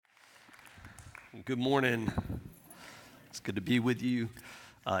Good morning. It's good to be with you.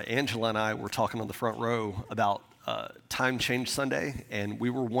 Angela and I were talking on the front row about Time Change Sunday, and we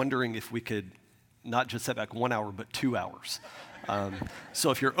were wondering if we could not just set back 1 hour, but 2 hours.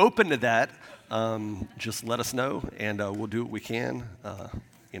 So if you're open to that, just let us know, and we'll do what we can.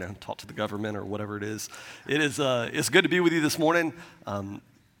 Talk to the government or whatever it is. It's good to be with you this morning.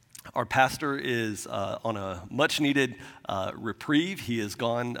 Our pastor is on a much-needed reprieve. He has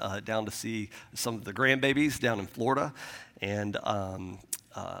gone down to see some of the grandbabies down in Florida, and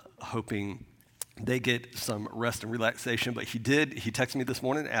hoping they get some rest and relaxation. But he texted me this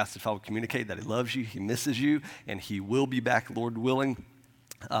morning, asked if I would communicate that he loves you, he misses you, and he will be back, Lord willing,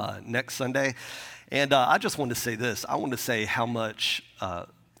 next Sunday. And I just wanted to say this. I want to say how much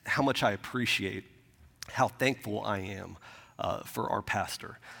I appreciate, how thankful I am for our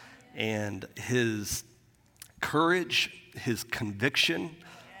pastor. And his courage, his conviction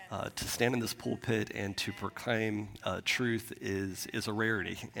to stand in this pulpit and to proclaim truth is a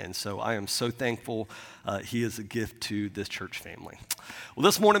rarity. And so I am so thankful he is a gift to this church family. Well,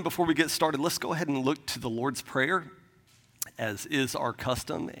 this morning, before we get started, let's go ahead and look to the Lord's Prayer, as is our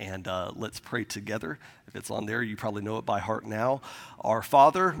custom, and let's pray together. If it's on there, you probably know it by heart now. Our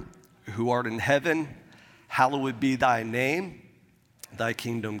Father, who art in heaven, hallowed be thy name. Thy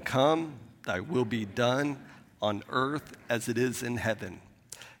kingdom come, thy will be done on earth as it is in heaven.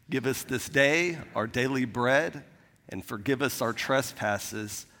 Give us this day our daily bread, and forgive us our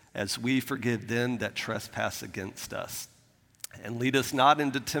trespasses as we forgive them that trespass against us. And lead us not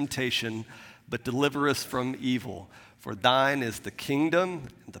into temptation, but deliver us from evil. For thine is the kingdom,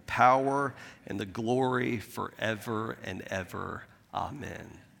 and the power, and the glory forever and ever.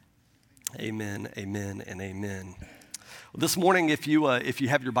 Amen. Amen, amen, and amen. Well, this morning, if you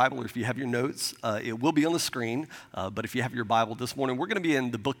have your Bible or if you have your notes, it will be on the screen. But if you have your Bible this morning, we're going to be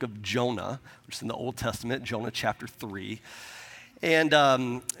in the book of Jonah, which is in the Old Testament, Jonah chapter 3. And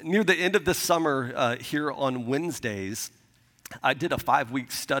near the end of this summer, here on Wednesdays, I did a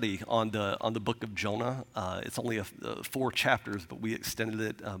 5-week study on the book of Jonah. It's only 4 chapters, but we extended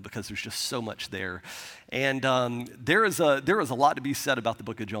it because there's just so much there. And there is a lot to be said about the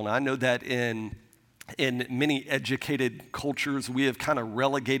book of Jonah. I know that in many educated cultures, we have kind of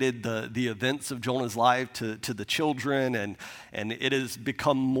relegated the events of Jonah's life to the children, and it has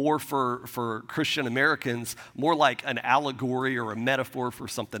become more for Christian Americans, more like an allegory or a metaphor for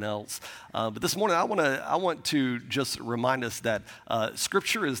something else. But this morning, I want to just remind us that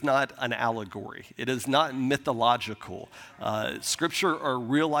Scripture is not an allegory. It is not mythological. Scripture are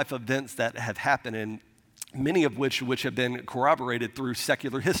real life events that have happened, and many of which have been corroborated through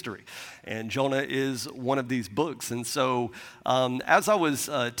secular history. And Jonah is one of these books. And so as I was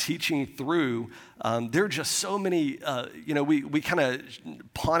teaching through, there are just so many, we kind of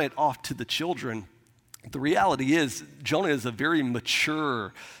pawn it off to the children. The reality is, Jonah is a very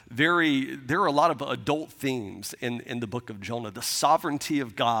mature, there are a lot of adult themes in the book of Jonah. The sovereignty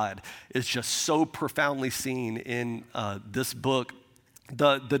of God is just so profoundly seen in this book.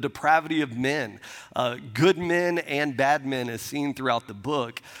 The depravity of men, good men and bad men, is seen throughout the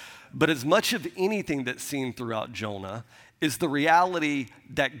book. But as much of anything that's seen throughout Jonah is the reality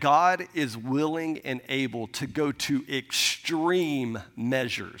that God is willing and able to go to extreme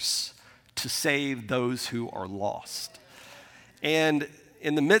measures to save those who are lost. And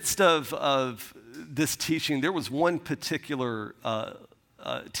in the midst of this teaching, there was one particular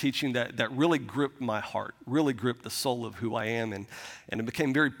teaching that really gripped my heart, really gripped the soul of who I am, and it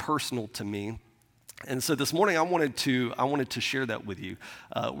became very personal to me. And so this morning, I wanted to share that with you.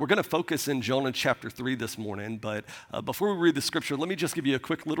 We're going to focus in Jonah chapter 3 this morning, but before we read the scripture, let me just give you a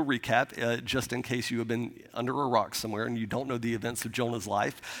quick little recap, just in case you have been under a rock somewhere and you don't know the events of Jonah's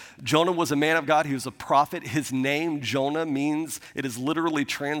life. Jonah was a man of God. He was a prophet. His name, Jonah, it is literally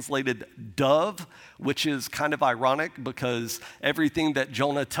translated dove, which is kind of ironic because everything that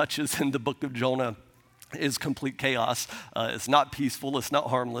Jonah touches in the book of Jonah is complete chaos. It's not peaceful. It's not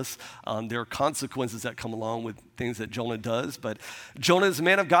harmless. There are consequences that come along with things that Jonah does. But Jonah is a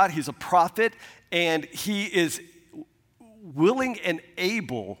man of God. He's a prophet, and he is willing and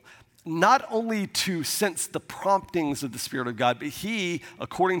able not only to sense the promptings of the Spirit of God, but he,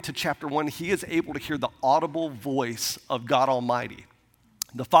 according to chapter 1, he is able to hear the audible voice of God Almighty.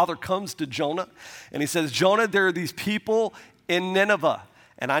 The Father comes to Jonah, and he says, Jonah, there are these people in Nineveh,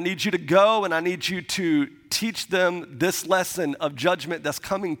 and I need you to go, and I need you to teach them this lesson of judgment that's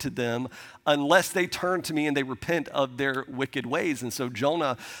coming to them unless they turn to me and they repent of their wicked ways. And so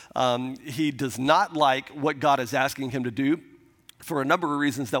Jonah, he does not like what God is asking him to do. for a number of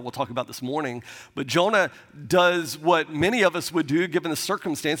reasons that we'll talk about this morning. But Jonah does what many of us would do given the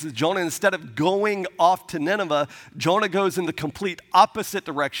circumstances. Jonah, instead of going off to Nineveh, Jonah goes in the complete opposite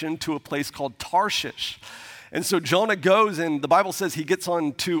direction to a place called Tarshish. And so Jonah goes, and the Bible says he gets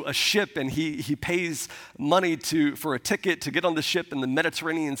onto a ship, and he pays money for a ticket to get on the ship in the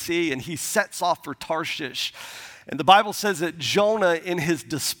Mediterranean Sea, and he sets off for Tarshish. And the Bible says that Jonah, in his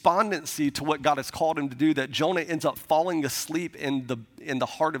despondency to what God has called him to do, that Jonah ends up falling asleep in the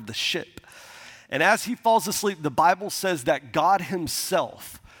heart of the ship. And as he falls asleep, the Bible says that God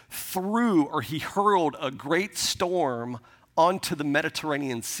himself he hurled a great storm onto the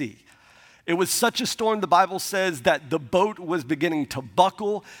Mediterranean Sea. It was such a storm, the Bible says, that the boat was beginning to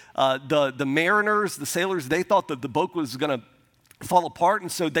buckle. The mariners, the sailors, they thought that the boat was going to fall apart,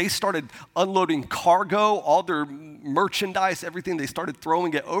 and so they started unloading cargo, all their merchandise, everything. They started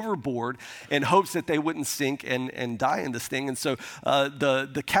throwing it overboard in hopes that they wouldn't sink and die in this thing. And so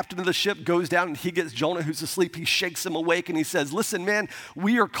the captain of the ship goes down, and he gets Jonah, who's asleep. He shakes him awake, and he says, "Listen, man,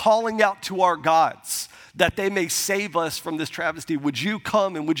 we are calling out to our gods that they may save us from this travesty. Would you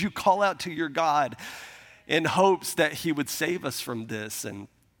come and would you call out to your God in hopes that he would save us from this?" And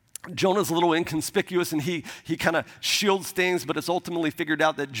Jonah's a little inconspicuous, and he kind of shields things, but it's ultimately figured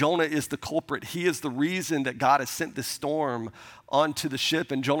out that Jonah is the culprit. He is the reason that God has sent this storm onto the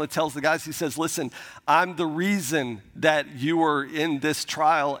ship. And Jonah tells the guys, he says, "Listen, I'm the reason that you are in this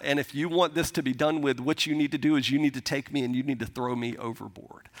trial, and if you want this to be done with, what you need to do is you need to take me and you need to throw me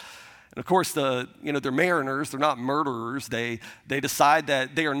overboard." And of course, they're mariners, they're not murderers. They decide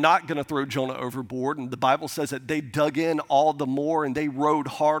that they are not going to throw Jonah overboard. And the Bible says that they dug in all the more and they rowed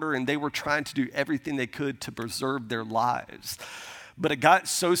harder and they were trying to do everything they could to preserve their lives. But it got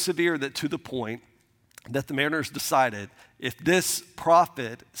so severe that to the point that the mariners decided, if this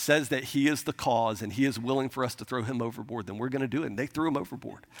prophet says that he is the cause and he is willing for us to throw him overboard, then we're going to do it. And they threw him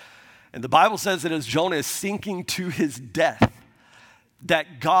overboard. And the Bible says that as Jonah is sinking to his death,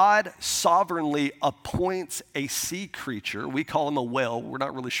 that God sovereignly appoints a sea creature. We call him a whale. We're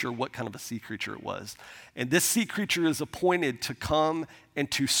not really sure what kind of a sea creature it was. And this sea creature is appointed to come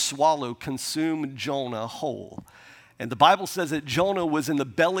and to consume Jonah whole. And the Bible says that Jonah was in the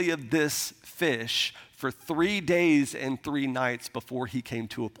belly of this fish for 3 days and 3 nights before he came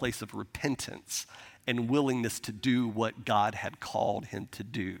to a place of repentance and willingness to do what God had called him to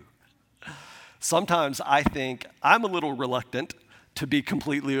do. Sometimes I think I'm a little reluctant to be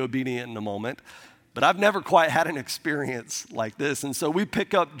completely obedient in a moment, but I've never quite had an experience like this. And so we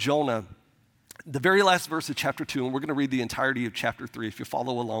pick up Jonah, the very last verse of chapter 2, and we're going to read the entirety of chapter 3 if you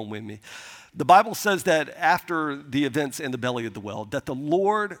follow along with me. The Bible says that after the events in the belly of the whale, that the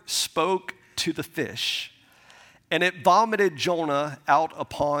Lord spoke to the fish, and it vomited Jonah out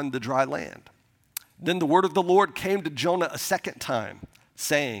upon the dry land. Then the word of the Lord came to Jonah a second time,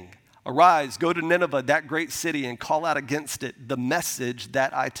 saying, "Arise, go to Nineveh, that great city, and call out against it the message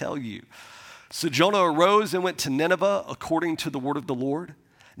that I tell you." So Jonah arose and went to Nineveh according to the word of the Lord.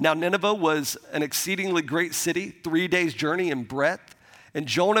 Now Nineveh was an exceedingly great city, 3 days' journey in breadth. And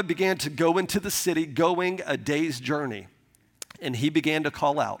Jonah began to go into the city, going a day's journey. And he began to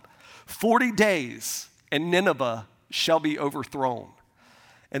call out, 40 days, and Nineveh shall be overthrown.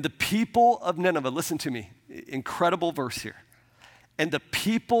 And the people of Nineveh," listen to me, incredible verse here. "And the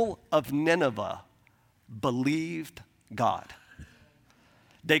people of Nineveh believed God.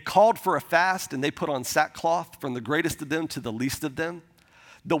 They called for a fast and they put on sackcloth from the greatest of them to the least of them.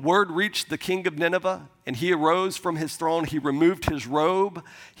 The word reached the king of Nineveh, and he arose from his throne. He removed his robe.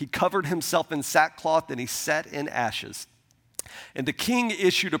 He covered himself in sackcloth, and he sat in ashes. And the king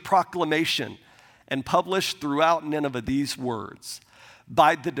issued a proclamation and published throughout Nineveh these words: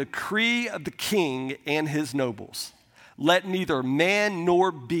 By the decree of the king and his nobles, let neither man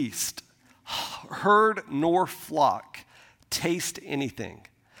nor beast, herd nor flock taste anything.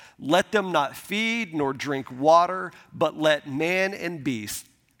 Let them not feed nor drink water, but let man and beast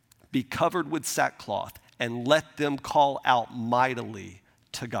be covered with sackcloth, and let them call out mightily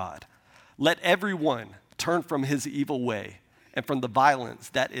to God. Let everyone turn from his evil way and from the violence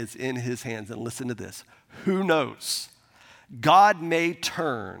that is in his hands." And listen to this. Who knows? God may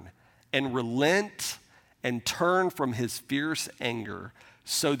turn and relent and turn from his fierce anger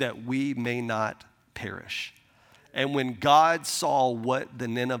so that we may not perish. And when God saw what the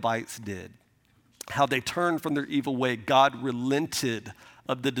Ninevites did, how they turned from their evil way, God relented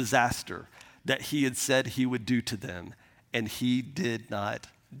of the disaster that he had said he would do to them, and he did not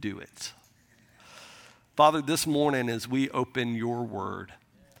do it. Father, this morning as we open your word,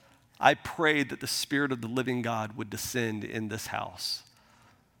 I pray that the Spirit of the living God would descend in this house.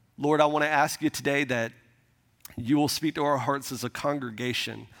 Lord, I want to ask you today that You will speak to our hearts as a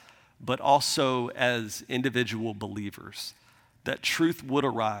congregation, but also as individual believers, that truth would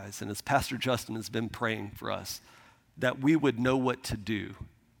arise. And as Pastor Justin has been praying for us, that we would know what to do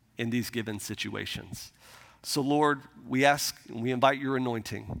in these given situations. So Lord, we ask and we invite your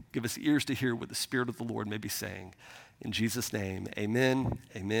anointing. Give us ears to hear what the Spirit of the Lord may be saying. In Jesus' name, amen,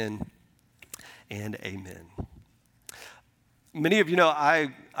 amen, and amen. Many of you know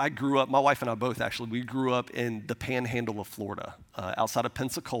I grew up, my wife and I both actually, we grew up in the panhandle of Florida, outside of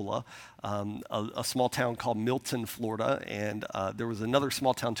Pensacola, a small town called Milton, Florida, and there was another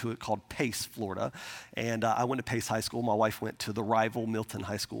small town to it called Pace, Florida, and I went to Pace High School. My wife went to the rival Milton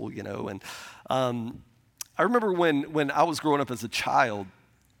High School, you know, and I remember when I was growing up as a child,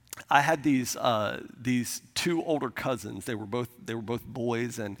 I had these two older cousins. They were both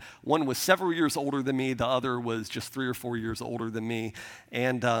boys, and one was several years older than me. The other was just 3 or 4 years older than me,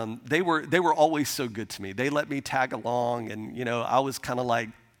 and they were always so good to me. They let me tag along, and you know, I was kind of like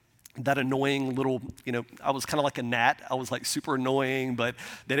that annoying little, you know, I was kind of like a gnat. I was like super annoying, but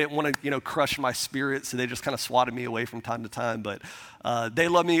they didn't want to, you know, crush my spirit, so they just kind of swatted me away from time to time. But they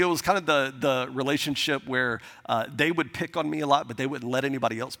loved me. It was kind of the relationship where they would pick on me a lot, but they wouldn't let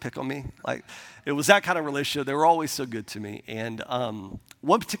anybody else pick on me. Like, it was that kind of relationship. They were always so good to me. And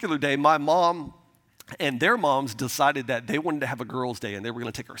one particular day, my mom and their moms decided that they wanted to have a girls' day, and they were going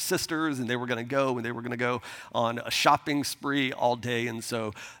to take our sisters, and they were going to go on a shopping spree all day. And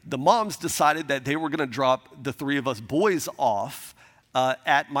so the moms decided that they were going to drop the 3 of us boys off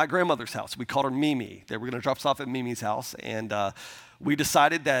at my grandmother's house. We called her Mimi. They were going to drop us off at Mimi's house, and we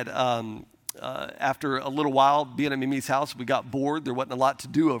decided that after a little while being at Mimi's house, we got bored. There wasn't a lot to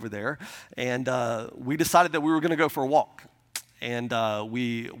do over there, and we decided that we were going to go for a walk. And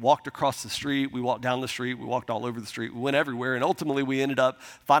we walked across the street, we walked down the street, we walked all over the street, we went everywhere, and ultimately we ended up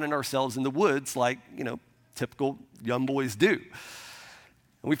finding ourselves in the woods like, you know, typical young boys do. And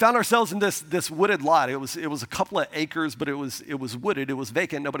we found ourselves in this wooded lot. It was a couple of acres, but it was wooded, it was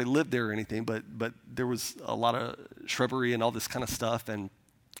vacant, nobody lived there or anything, but there was a lot of shrubbery and all this kind of stuff. And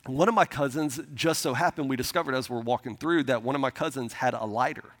one of my cousins, just so happened, we discovered as we're walking through that one of my cousins had a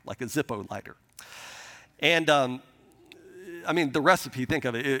lighter, like a Zippo lighter. And I mean, the recipe, think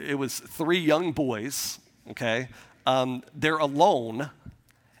of it. It was 3 young boys, okay? They're alone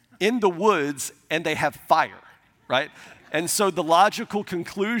in the woods, and they have fire, right? And so the logical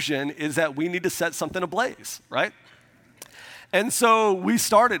conclusion is that we need to set something ablaze, right? And so we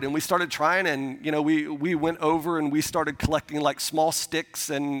started trying, and you know, we went over and we started collecting like small sticks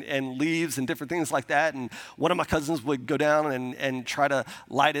and leaves and different things like that. And one of my cousins would go down and try to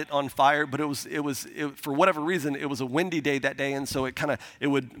light it on fire, but it was for whatever reason, it was a windy day that day, and so it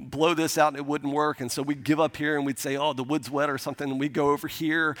would blow this out and it wouldn't work. And so we'd give up here and we'd say, oh, the wood's wet or something, and we'd go over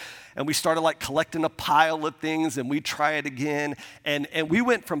here and we started like collecting a pile of things, and we'd try it again. And we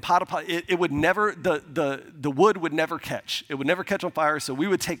went from pile to pile. It would never, the wood would never catch. It would never catch on fire, so we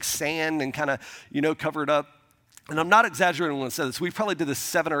would take sand and kind of, you know, cover it up. And I'm not exaggerating when I say this. We probably did this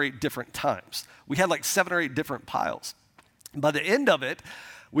 7 or 8 different times. We had like 7 or 8 different piles. By the end of it,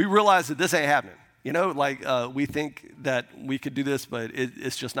 we realized that this ain't happening. You know, like we think that we could do this, but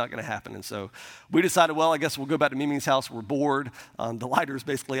it's just not going to happen. And so we decided, well, I guess we'll go back to Mimi's house. We're bored. The lighter's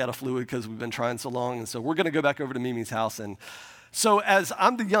basically out of fluid because we've been trying so long. And so we're going to go back over to Mimi's house. And so as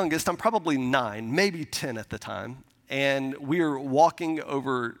I'm the youngest, I'm probably 9, maybe 10 at the time. And we're walking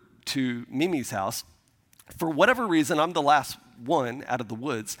over to Mimi's house. For whatever reason, I'm the last one out of the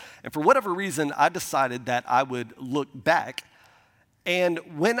woods. And for whatever reason, I decided that I would look back. And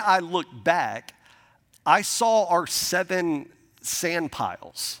when I looked back, I saw our 7 sand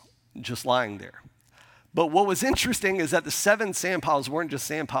piles just lying there. But what was interesting is that the 7 sand piles weren't just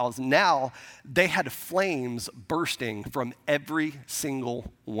sand piles. Now they had flames bursting from every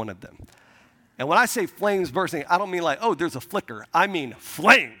single one of them. And when I say flames bursting, I don't mean like, oh, there's a flicker. I mean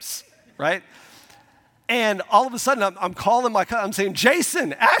flames, right? And all of a sudden, I'm calling my cousin. I'm saying,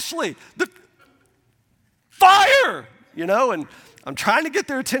 Jason, Ashley, the fire, you know? And I'm trying to get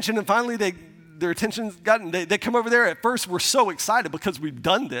their attention, and finally their attention's gotten, they come over there. At first, we're so excited because we've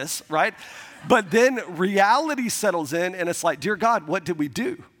done this, right? But then reality settles in, and it's like, dear God, what did we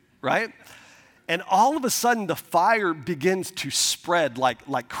do, right? And all of a sudden, the fire begins to spread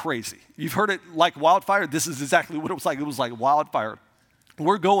like crazy. You've heard it like wildfire. This is exactly what it was like. It was like wildfire.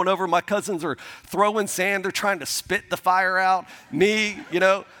 We're going over. My cousins are throwing sand. They're trying to spit the fire out. Me, you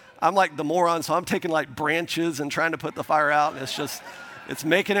know, I'm like the moron, so I'm taking like branches and trying to put the fire out. And it's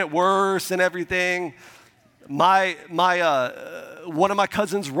making it worse and everything. My one of my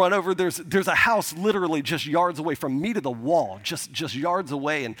cousins run over. There's a house literally just yards away from me to the wall, just yards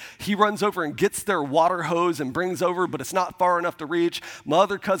away. And he runs over and gets their water hose and brings over, but it's not far enough to reach. My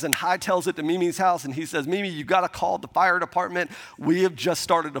other cousin hightails it to Mimi's house, and he says, Mimi, you got to call the fire department. We have just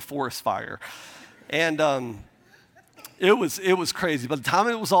started a forest fire. And it was crazy. By the time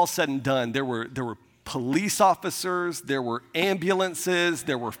it was all said and done, there were police officers, there were ambulances,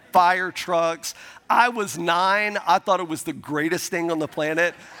 there were fire trucks. I was 9. I thought it was the greatest thing on the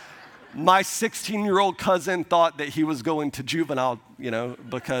planet. My 16-year-old cousin thought that he was going to juvenile,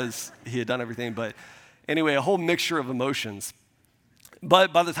 because he had done everything. But anyway, a whole mixture of emotions.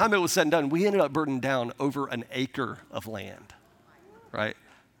 But by the time it was said and done, we ended up burning down over an acre of land, right?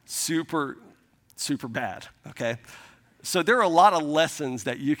 Super, super bad, okay? So there are a lot of lessons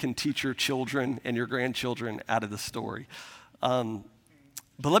that you can teach your children and your grandchildren out of the story. But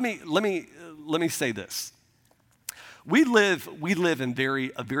let me say this: we live in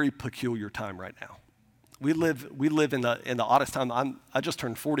a very peculiar time right now. We live in the oddest time. I just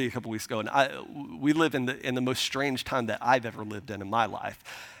turned 40 a couple weeks ago, and we live in the most strange time that I've ever lived in my life,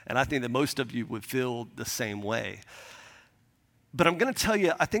 and I think that most of you would feel the same way. But I'm going to tell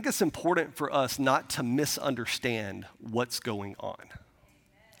you, I think it's important for us not to misunderstand what's going on.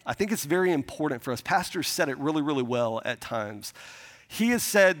 I think it's very important for us. Pastor said it really, really well at times. He has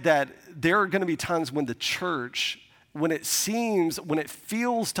said that there are going to be times when the church, when it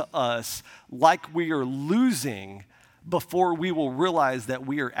feels to us like we are losing before we will realize that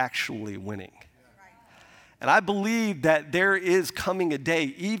we are actually winning. And I believe that there is coming a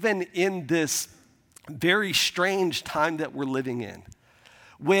day, even in this very strange time that we're living in,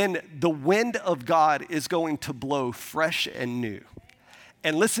 when the wind of God is going to blow fresh and new.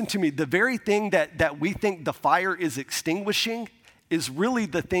 And listen to me, the very thing that we think the fire is extinguishing is really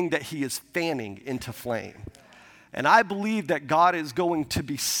the thing that he is fanning into flame. And I believe that God is going to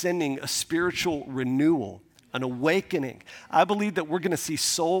be sending a spiritual renewal, an awakening. I believe that we're going to see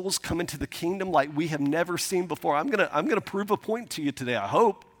souls come into the kingdom like we have never seen before. I'm going to prove a point to you today, I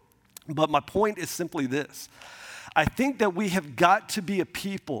hope. But my point is simply this. I think that we have got to be a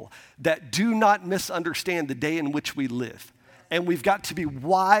people that do not misunderstand the day in which we live. And we've got to be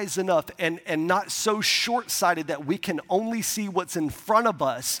wise enough and not so short-sighted that we can only see what's in front of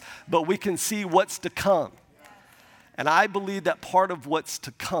us, but we can see what's to come. And I believe that part of what's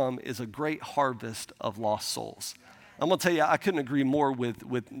to come is a great harvest of lost souls. I'm going to tell you, I couldn't agree more with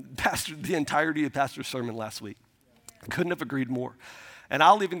the entirety of Pastor's sermon last week. Couldn't have agreed more. And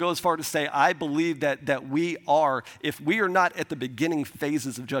I'll even go as far to say, I believe that we are, if we are not at the beginning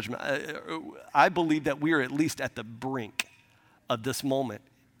phases of judgment, I believe that we are at least at the brink of this moment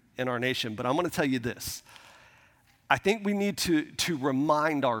in our nation. But I'm going to tell you this. I think we need to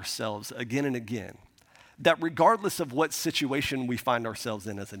remind ourselves again and again that regardless of what situation we find ourselves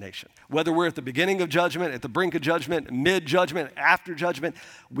in as a nation, whether we're at the beginning of judgment, at the brink of judgment, mid-judgment, after judgment,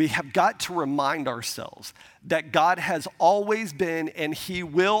 we have got to remind ourselves that God has always been and he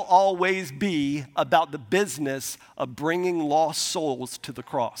will always be about the business of bringing lost souls to the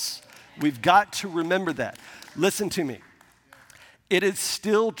cross. We've got to remember that. Listen to me. It is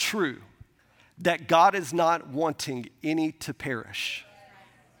still true that God is not wanting any to perish,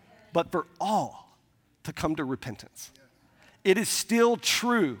 but for all to come to repentance. It is still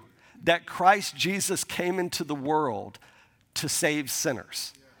true that Christ Jesus came into the world to save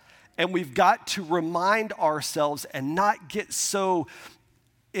sinners. And we've got to remind ourselves and not get so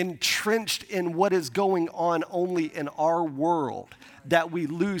entrenched in what is going on only in our world that we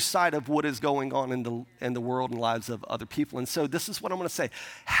lose sight of what is going on in the world and lives of other people. And so this is what I'm going to say.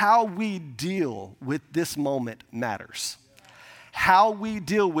 How we deal with this moment matters. How we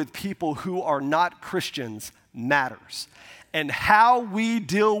deal with people who are not Christians matters. And how we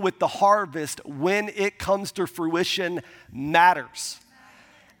deal with the harvest when it comes to fruition matters.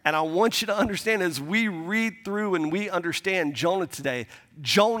 And I want you to understand, as we read through and we understand Jonah today,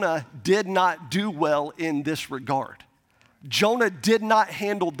 Jonah did not do well in this regard. Jonah did not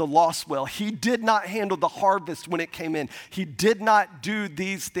handle the loss well. He did not handle the harvest when it came in. He did not do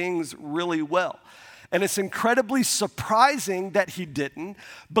these things really well. And it's incredibly surprising that he didn't,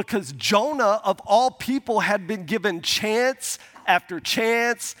 because Jonah, of all people, had been given chance after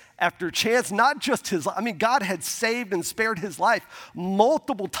chance after chance, not just God had saved and spared his life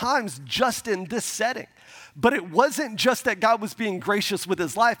multiple times just in this setting. But it wasn't just that God was being gracious with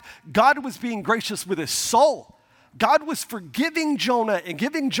his life, God was being gracious with his soul. God was forgiving Jonah and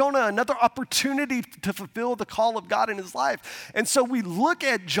giving Jonah another opportunity to fulfill the call of God in his life. And so we look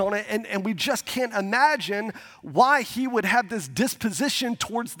at Jonah and we just can't imagine why he would have this disposition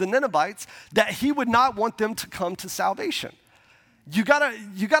towards the Ninevites that he would not want them to come to salvation. You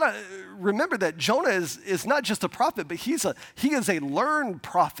gotta remember that Jonah is not just a prophet, but he is a learned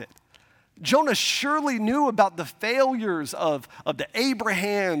prophet. Jonah surely knew about the failures of the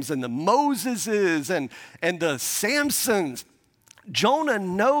Abrahams and the Moseses and the Samsons. Jonah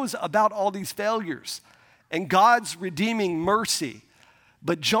knows about all these failures and God's redeeming mercy.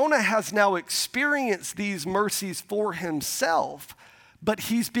 But Jonah has now experienced these mercies for himself, but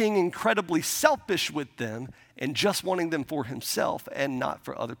he's being incredibly selfish with them and just wanting them for himself and not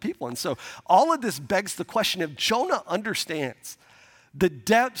for other people. And so all of this begs the question, if Jonah understands the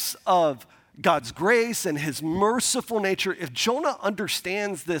depths of God's grace and his merciful nature, if Jonah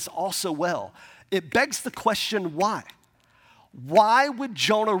understands this also well, it begs the question, why? Why would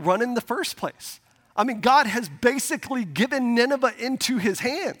Jonah run in the first place? I mean, God has basically given Nineveh into his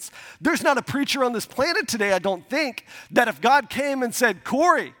hands. There's not a preacher on this planet today, I don't think, that if God came and said,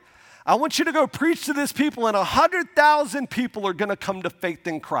 Corey, I want you to go preach to this people and 100,000 people are going to come to faith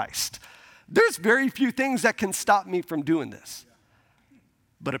in Christ. There's very few things that can stop me from doing this.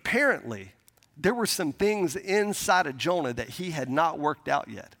 But apparently, there were some things inside of Jonah that he had not worked out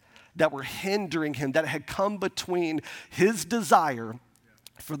yet, that were hindering him, that had come between his desire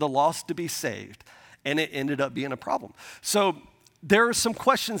for the lost to be saved, and it ended up being a problem. So there are some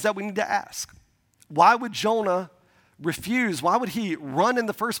questions that we need to ask. Why would Jonah refuse? Why would he run in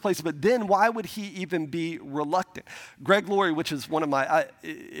the first place? But then why would he even be reluctant? Greg Laurie, which is one of my,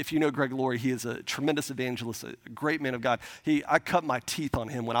 if you know Greg Laurie, he is a tremendous evangelist, a great man of God. I cut my teeth on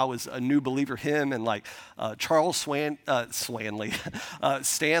him when I was a new believer. Him and Charles Stanley,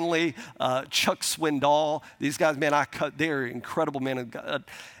 Chuck Swindoll, these guys, man, they're incredible men of God.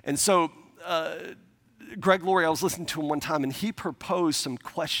 And so, Greg Laurie, I was listening to him one time, and he proposed some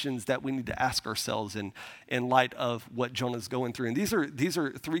questions that we need to ask ourselves in light of what Jonah's going through. And these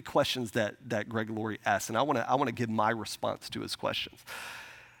are three questions that Greg Laurie asked, and I want to give my response to his questions.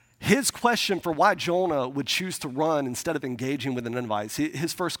 His question for why Jonah would choose to run instead of engaging with the Ninevites,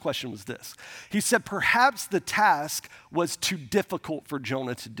 his first question was this. He said, perhaps the task was too difficult for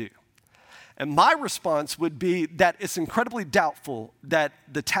Jonah to do. And my response would be that it's incredibly doubtful that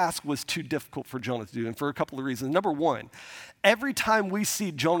the task was too difficult for Jonah to do, and for a couple of reasons. Number one, every time we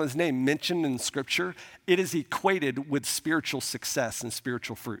see Jonah's name mentioned in Scripture, it is equated with spiritual success and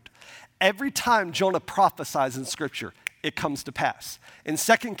spiritual fruit. Every time Jonah prophesies in Scripture, it comes to pass. In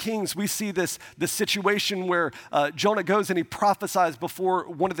 2 Kings, we see this situation where Jonah goes and he prophesies before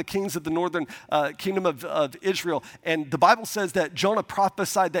one of the kings of the northern kingdom of Israel. And the Bible says that Jonah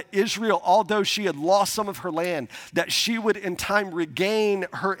prophesied that Israel, although she had lost some of her land, that she would in time regain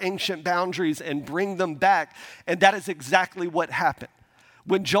her ancient boundaries and bring them back. And that is exactly what happened.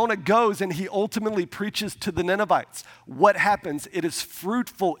 When Jonah goes and he ultimately preaches to the Ninevites, what happens? It is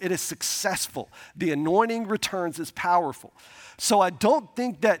fruitful, it is successful. The anointing returns is powerful. So I don't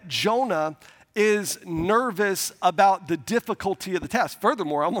think that Jonah is nervous about the difficulty of the task.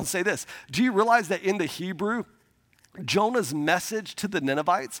 Furthermore, I'm going to say this. Do you realize that in the Hebrew, Jonah's message to the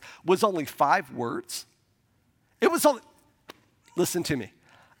Ninevites was only 5 words? It was only, listen to me.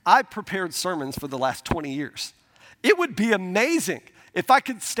 I prepared sermons for the last 20 years. It would be amazing if I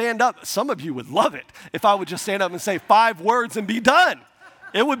could stand up. Some of you would love it if I would just stand up and say 5 words and be done.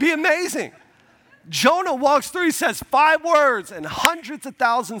 It would be amazing. Jonah walks through, he says 5 words, and hundreds of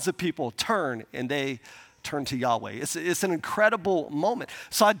thousands of people turn, and they turn to Yahweh. It's an incredible moment.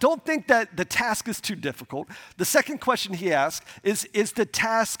 So I don't think that the task is too difficult. The second question he asked is the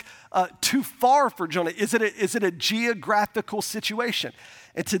task too far for Jonah? Is it a geographical situation?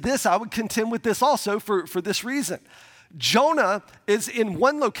 And to this, I would contend with this also for this reason. Jonah is in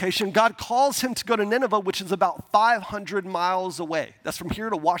one location. God calls him to go to Nineveh, which is about 500 miles away. That's from here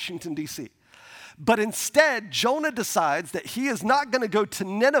to Washington, D.C. But instead, Jonah decides that he is not going to go to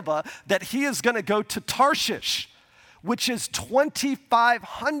Nineveh, that he is going to go to Tarshish, which is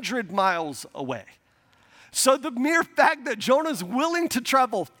 2,500 miles away. So the mere fact that Jonah is willing to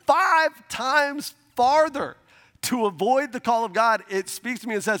travel 5 times farther to avoid the call of God, it speaks to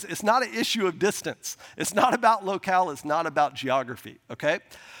me and says it's not an issue of distance. It's not about locale. It's not about geography, okay?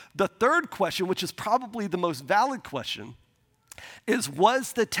 The third question, which is probably the most valid question, is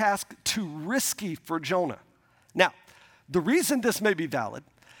was the task too risky for Jonah? Now, the reason this may be valid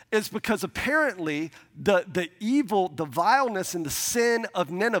is because apparently the evil, the vileness, and the sin of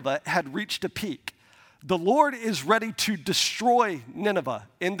Nineveh had reached a peak. The Lord is ready to destroy Nineveh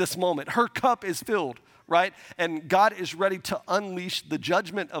in this moment. Her cup is filled, right? And God is ready to unleash the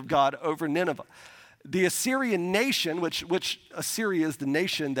judgment of God over Nineveh. The Assyrian nation, which Assyria is the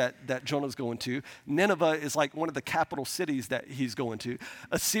nation that Jonah's going to. Nineveh is like one of the capital cities that he's going to.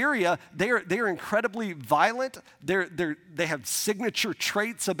 Assyria, they are incredibly violent. They have signature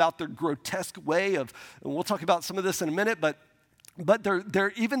traits about their grotesque way of, and we'll talk about some of this in a minute, but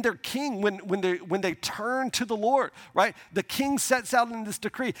they're even their king, when they turn to the Lord, right? The king sets out in this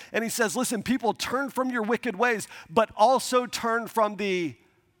decree, and he says, listen, people, turn from your wicked ways, but also turn from the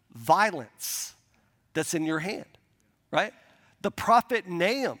violence that's in your hand, right? The prophet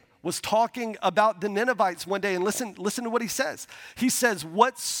Nahum was talking about the Ninevites one day, and listen to what he says. He says,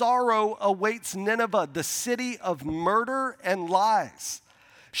 what sorrow awaits Nineveh, the city of murder and lies.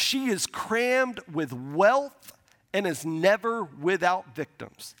 She is crammed with wealth and is never without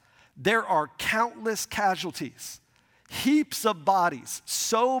victims. There are countless casualties, heaps of bodies,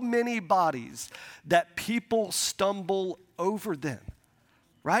 so many bodies that people stumble over them.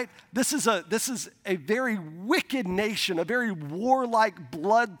 Right? This is a very wicked nation, a very warlike,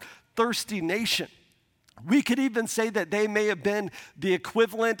 bloodthirsty nation. We could even say that they may have been the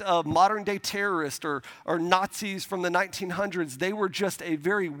equivalent of modern-day terrorists or Nazis from the 1900s. They were just a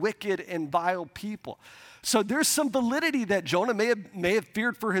very wicked and vile people. So there's some validity that Jonah may have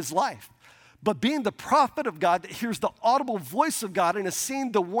feared for his life. But being the prophet of God that hears the audible voice of God and has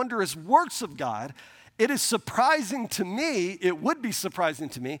seen the wondrous works of God, it is surprising to me, it would be surprising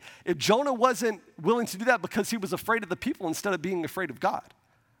to me, if Jonah wasn't willing to do that because he was afraid of the people instead of being afraid of God,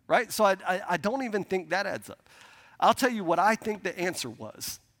 right? So I don't even think that adds up. I'll tell you what I think the answer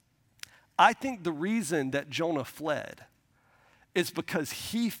was. I think the reason that Jonah fled is because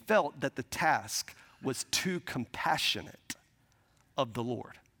he felt that the task was too compassionate of the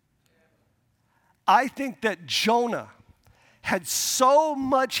Lord. I think that Jonah had so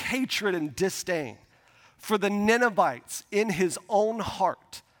much hatred and disdain for the Ninevites in his own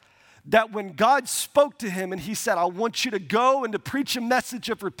heart that when God spoke to him and he said, I want you to go and to preach a message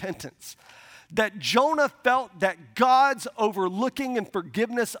of repentance, that Jonah felt that God's overlooking and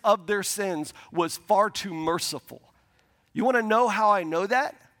forgiveness of their sins was far too merciful. You want to know how I know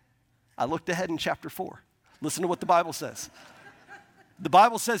that? I looked ahead in chapter 4. Listen to what the Bible says. The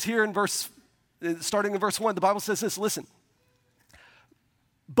Bible says here starting in verse 1, the Bible says this, listen.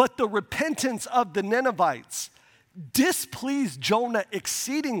 But the repentance of the Ninevites displeased Jonah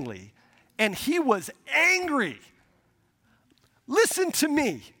exceedingly, and he was angry. Listen to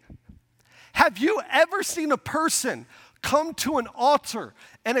me. Have you ever seen a person come to an altar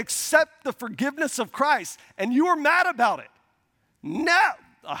and accept the forgiveness of Christ, and you are mad about it? No,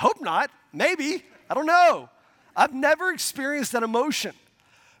 I hope not. Maybe. I don't know. I've never experienced that emotion.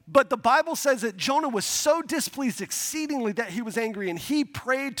 But the Bible says that Jonah was so displeased exceedingly that he was angry, and he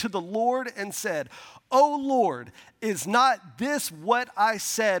prayed to the Lord and said, O Lord, is not this what I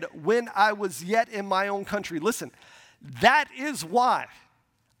said when I was yet in my own country? Listen, that is why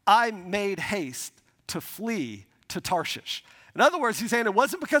I made haste to flee to Tarshish. In other words, he's saying it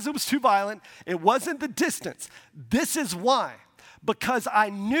wasn't because it was too violent. It wasn't the distance. This is why. Because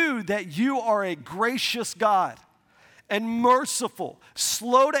I knew that you are a gracious God and merciful,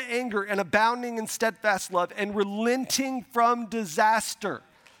 slow to anger and abounding in steadfast love and relenting from disaster.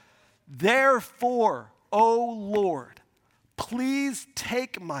 Therefore, O Lord, please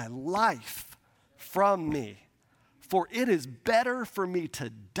take my life from me, for it is better for me to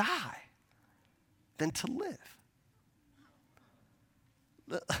die than to live.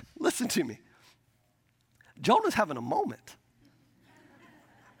 Listen to me. Jonah's having a moment.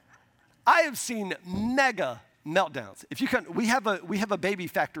 I have seen mega meltdowns. If you can, we have a baby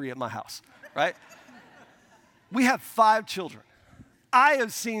factory at my house, right? We have 5 children. I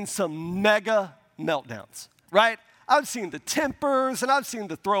have seen some mega meltdowns, right? I've seen the tempers, and I've seen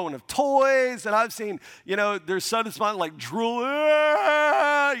the throwing of toys, and I've seen, their son is like drool,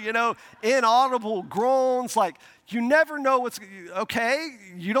 inaudible groans, like you never know what's, okay,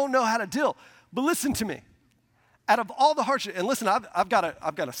 you don't know how to deal. But listen to me. Out of all the hardship, and listen, I've got a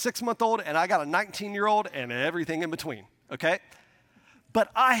 6-month-old and I got a 19-year-old and everything in between, okay? But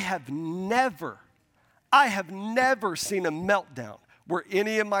I have never seen a meltdown where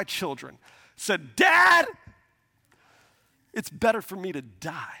any of my children said, Dad, it's better for me to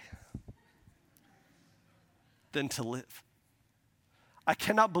die than to live. I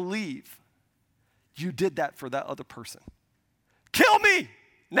cannot believe you did that for that other person. Kill me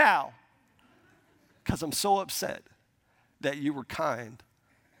now, because I'm so upset that you were kind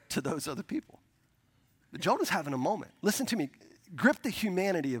to those other people. But Jonah's having a moment. Listen to me. Grip the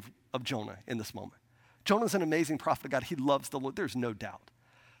humanity of Jonah in this moment. Jonah's an amazing prophet of God. He loves the Lord. There's no doubt.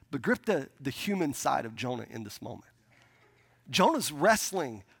 But grip the human side of Jonah in this moment. Jonah's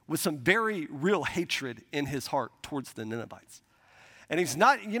wrestling with some very real hatred in his heart towards the Ninevites. And he's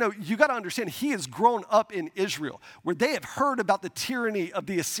not, you got to understand, he has grown up in Israel, where they have heard about the tyranny of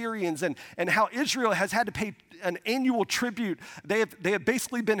the Assyrians and how Israel has had to pay an annual tribute. They have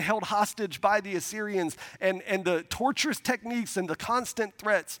basically been held hostage by the Assyrians and the torturous techniques and the constant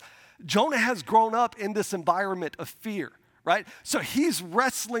threats. Jonah has grown up in this environment of fear, right? So he's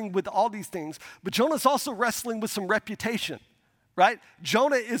wrestling with all these things, but Jonah's also wrestling with some reputation, right?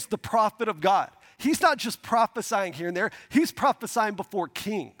 Jonah is the prophet of God. He's not just prophesying here and there, he's prophesying before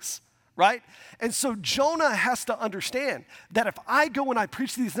kings, right? And so Jonah has to understand that if I go and I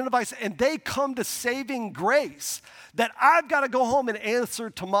preach to these Ninevites and they come to saving grace, that I've got to go home and answer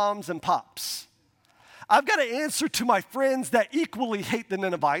to moms and pops. I've got to answer to my friends that equally hate the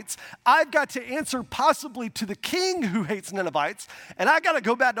Ninevites. I've got to answer possibly to the king who hates Ninevites. And I got to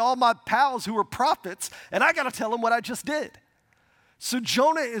go back to all my pals who are prophets, and I got to tell them what I just did. So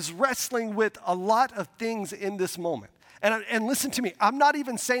Jonah is wrestling with a lot of things in this moment. And listen to me, I'm not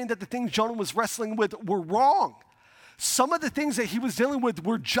even saying that the things Jonah was wrestling with were wrong. Some of the things that he was dealing with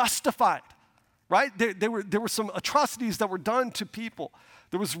were justified, right? There were some atrocities that were done to people.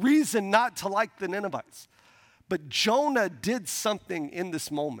 There was reason not to like the Ninevites. But Jonah did something in this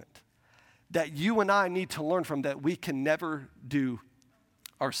moment that you and I need to learn from that we can never do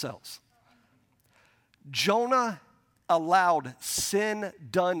ourselves. Jonah allowed sin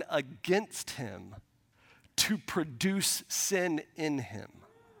done against him to produce sin in him.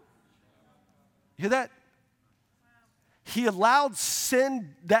 You hear that? He allowed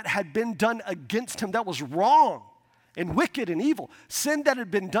sin that had been done against him that was wrong and wicked and evil, sin that had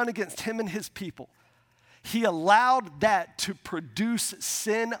been done against him and his people. He allowed that to produce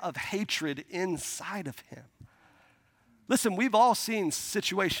sin of hatred inside of him. Listen, we've all seen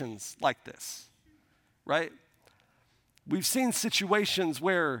situations like this, right? We've seen situations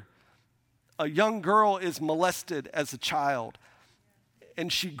where a young girl is molested as a child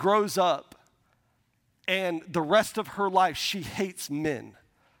and she grows up and the rest of her life she hates men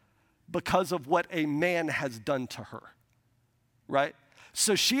because of what a man has done to her, right?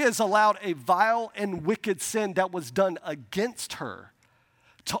 So she has allowed a vile and wicked sin that was done against her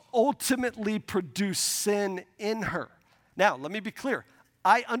to ultimately produce sin in her. Now, let me be clear.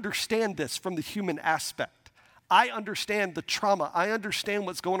 I understand this from the human aspect. I understand the trauma. I understand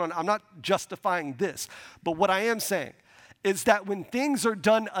what's going on. I'm not justifying this. But what I am saying is that when things are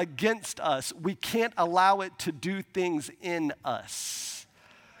done against us, we can't allow it to do things in us.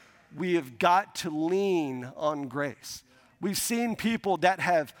 We have got to lean on grace. We've seen people that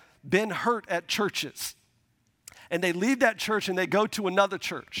have been hurt at churches, and they leave that church and they go to another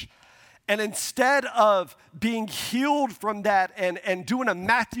church. And instead of being healed from that and doing a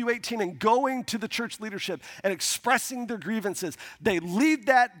Matthew 18 and going to the church leadership and expressing their grievances, they leave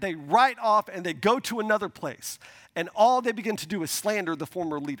that, they write off, and they go to another place. And all they begin to do is slander the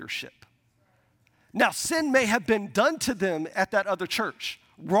former leadership. Now, sin may have been done to them at that other church.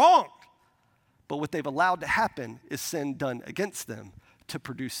 Wrong. But what they've allowed to happen is sin done against them to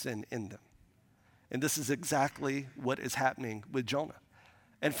produce sin in them. And this is exactly what is happening with Jonah.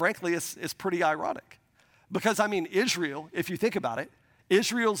 And frankly, it's pretty ironic. Because, Israel, if you think about it,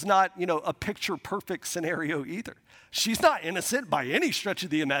 Israel's not, a picture-perfect scenario either. She's not innocent by any stretch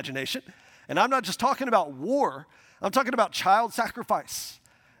of the imagination. And I'm not just talking about war. I'm talking about child sacrifice.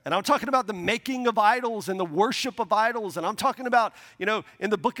 And I'm talking about the making of idols and the worship of idols. And I'm talking about, in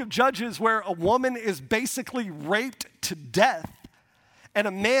the book of Judges where a woman is basically raped to death and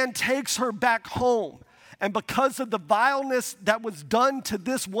a man takes her back home. And because of the vileness that was done to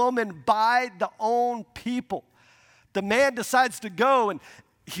this woman by the own people, the man decides to go and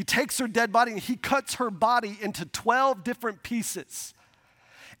he takes her dead body and he cuts her body into 12 different pieces.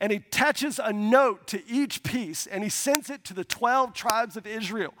 And he attaches a note to each piece and he sends it to the 12 tribes of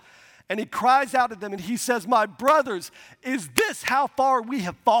Israel. And he cries out at them and he says, "My brothers, is this how far we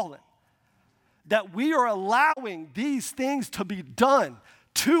have fallen? That we are allowing these things to be done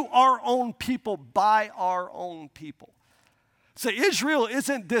to our own people by our own people." So Israel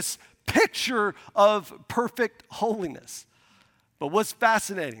isn't this picture of perfect holiness. But what's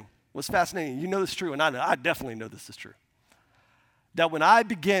fascinating, you know this is true, and I definitely know this is true, that when I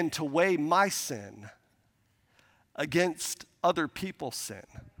begin to weigh my sin against other people's sin,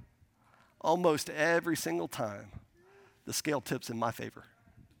 almost every single time, the scale tips in my favor.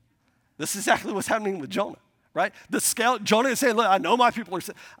 This is exactly what's happening with Jonah. Right? Jonah is saying, "Look, I know my people are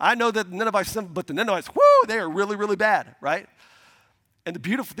sin. I know that the Ninevites sin, but the Ninevites, they are really, really bad," right? And the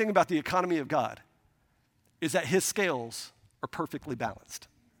beautiful thing about the economy of God is that his scales are perfectly balanced.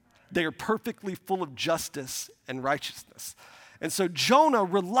 They are perfectly full of justice and righteousness. And so Jonah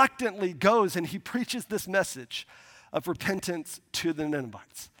reluctantly goes and he preaches this message of repentance to the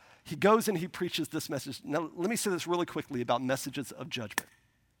Ninevites. He goes and he preaches this message. Now, let me say this really quickly about messages of judgment.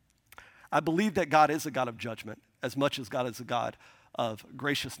 I believe that God is a God of judgment as much as God is a God of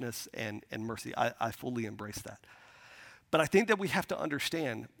graciousness and mercy. I fully embrace that. But I think that we have to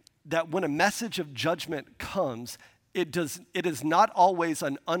understand that when a message of judgment comes, it is not always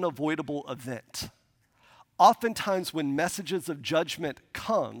an unavoidable event. Oftentimes when messages of judgment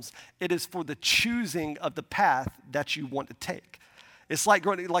comes, it is for the choosing of the path that you want to take. It's like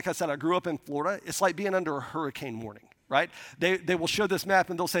I said, I grew up in Florida. It's like being under a hurricane warning, right? They will show this map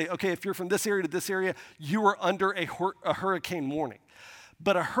and they'll say, okay, if you're from this area to this area, you are under a hurricane warning.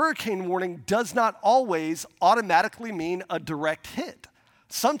 But a hurricane warning does not always automatically mean a direct hit.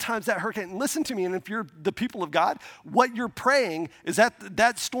 Sometimes that hurricane, listen to me, and if you're the people of God, what you're praying is that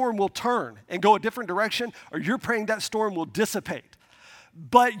that storm will turn and go a different direction, or you're praying that storm will dissipate.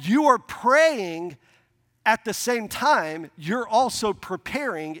 But you are praying at the same time, you're also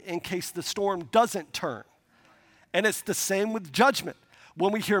preparing in case the storm doesn't turn. And it's the same with judgment.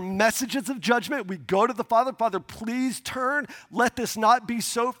 When we hear messages of judgment, we go to the Father, Father, please turn. Let this not be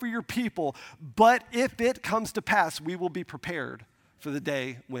so for your people. But if it comes to pass, we will be prepared for the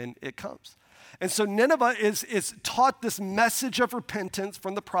day when it comes. And so Nineveh is taught this message of repentance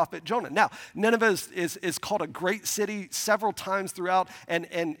from the prophet Jonah. Now, Nineveh is called a great city several times throughout, and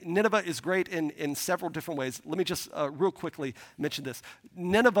Nineveh is great in several different ways. Let me just real quickly mention this.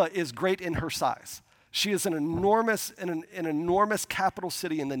 Nineveh is great in her size. She is an enormous capital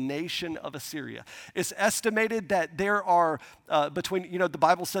city in the nation of Assyria. It's estimated that there are the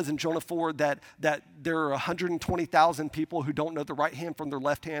Bible says in Jonah 4 that there are 120,000 people who don't know the right hand from their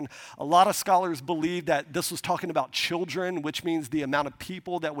left hand. A lot of scholars believe that this was talking about children, which means the amount of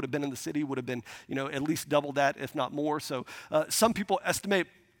people that would have been in the city would have been, at least double that, if not more. So some people estimate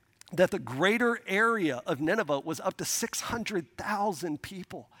that the greater area of Nineveh was up to 600,000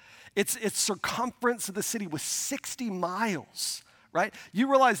 people. Its circumference of the city was 60 miles, right?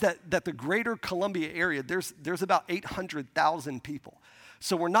 You realize that the greater Columbia area, there's about 800,000 people.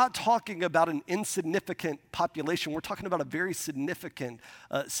 So we're not talking about an insignificant population. We're talking about a very significant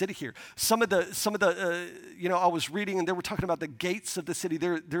city here. Some of the I was reading and they were talking about the gates of the city.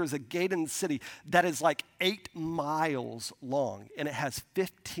 There is a gate in the city that is like 8 miles long, and it has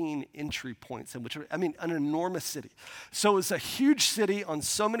 15 entry points, an enormous city. So it's a huge city on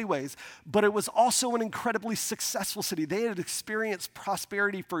so many ways, but it was also an incredibly successful city. They had experienced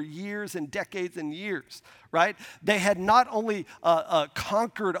prosperity for years and decades and years, right? They had not only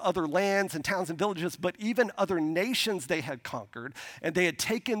conquered other lands and towns and villages, but even other nations they had conquered, and they had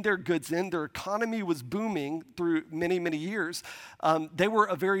taken their goods in. Their economy was booming through many, many years. They were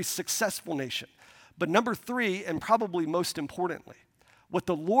a very successful nation. But number 3, and probably most importantly, what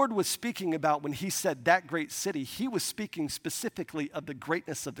the Lord was speaking about when he said that great city, he was speaking specifically of the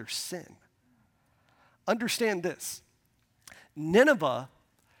greatness of their sin. Understand this. Nineveh,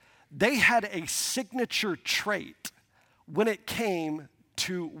 they had a signature trait when it came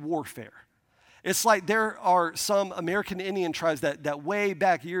to warfare. It's like there are some American Indian tribes that way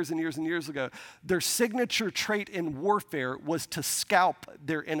back years and years and years ago, their signature trait in warfare was to scalp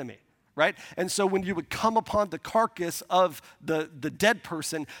their enemy, right? And so when you would come upon the carcass of the dead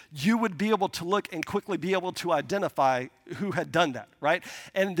person, you would be able to look and quickly be able to identify who had done that, right?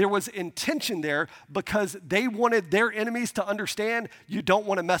 And there was intention there because they wanted their enemies to understand you don't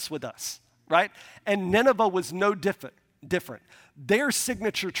want to mess with us, right? And Nineveh was no different. Their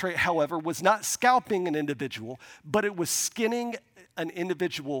signature trait, however, was not scalping an individual, but it was skinning an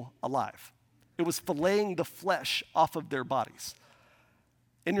individual alive. It was filleting the flesh off of their bodies.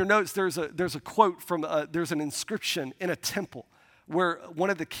 In your notes, there's a quote from, there's an inscription in a temple where one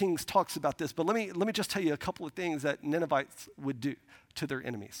of the kings talks about this. But let me just tell you a couple of things that Ninevites would do to their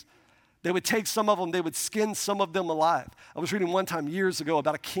enemies. They would take some of them, they would skin some of them alive. I was reading one time years ago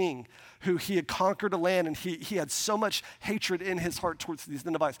about a king who he had conquered a land, and he had so much hatred in his heart towards these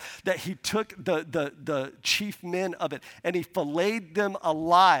Ninevites that he took the chief men of it and he filleted them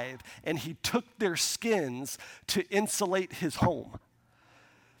alive, and he took their skins to insulate his home.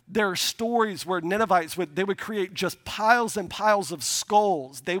 There are stories where Ninevites would create just piles and piles of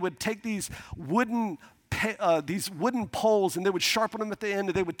skulls. They would take these wooden poles and they would sharpen them at the end,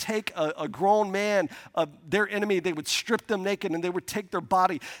 and they would take a grown man of their enemy, they would strip them naked, and they would take their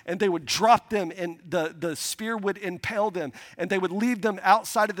body and they would drop them, and the spear would impale them, and they would leave them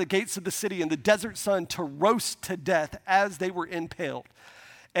outside of the gates of the city in the desert sun to roast to death as they were impaled.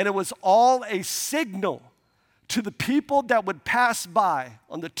 And it was all a signal to the people that would pass by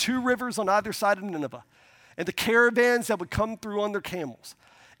on the two rivers on either side of Nineveh and the caravans that would come through on their camels.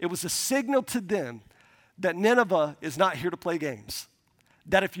 It was a signal to them that Nineveh is not here to play games,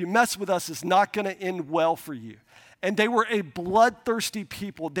 that if you mess with us, it's not going to end well for you. And they were a bloodthirsty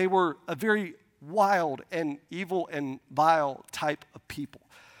people. They were a very wild and evil and vile type of people.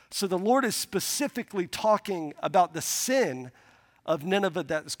 So the Lord is specifically talking about the sin of Nineveh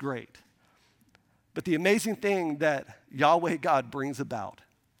that's great. But the amazing thing that Yahweh God brings about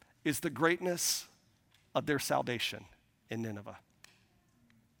is the greatness of their salvation in Nineveh.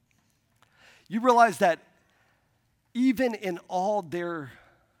 You realize that even in all their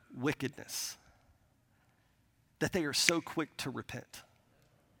wickedness, that they are so quick to repent.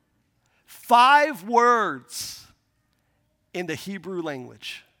 5 words in the Hebrew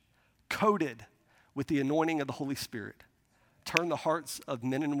language, coded with the anointing of the Holy Spirit, turn the hearts of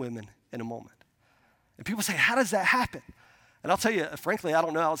men and women in a moment. And people say, how does that happen? And I'll tell you, frankly, I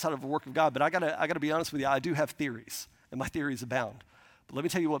don't know outside of the work of God, but I gotta be honest with you, I do have theories, and my theories abound. But let me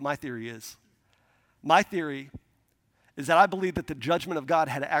tell you what my theory is. My theory is that I believe that the judgment of God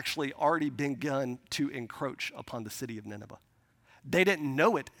had actually already begun to encroach upon the city of Nineveh. They didn't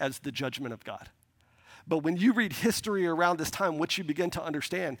know it as the judgment of God. But when you read history around this time, what you begin to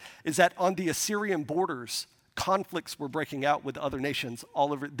understand is that on the Assyrian borders, conflicts were breaking out with other nations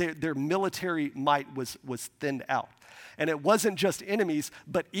all over. Their military might was thinned out. And it wasn't just enemies,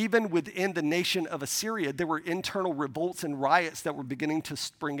 but even within the nation of Assyria, there were internal revolts and riots that were beginning to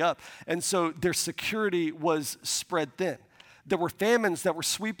spring up. And so their security was spread thin. There were famines that were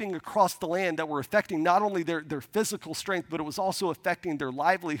sweeping across the land that were affecting not only their physical strength, but it was also affecting their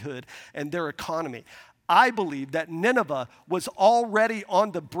livelihood and their economy. I believe that Nineveh was already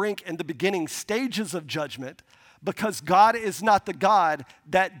on the brink in the beginning stages of judgment, because God is not the God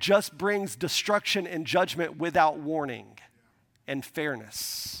that just brings destruction and judgment without warning and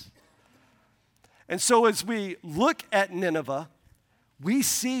fairness. And so as we look at Nineveh, we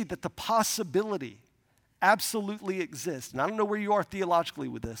see that the possibility absolutely exists. And I don't know where you are theologically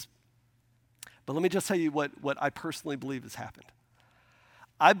with this, but let me just tell you what I personally believe has happened.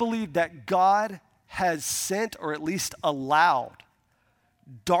 I believe that God has sent, or at least allowed,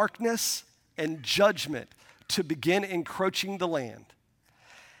 darkness and judgment to begin encroaching the land.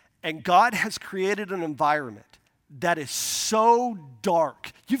 And God has created an environment that is so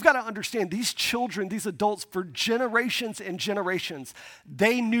dark. You've got to understand, these children, these adults, for generations and generations,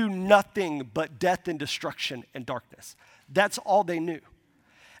 they knew nothing but death and destruction and darkness. That's all they knew.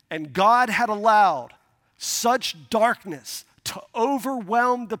 And God had allowed such darkness to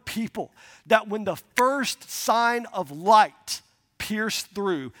overwhelm the people that when the first sign of light pierced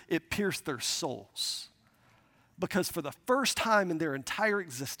through, it pierced their souls. Because for the first time in their entire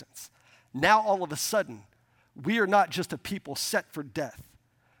existence, now all of a sudden, we are not just a people set for death.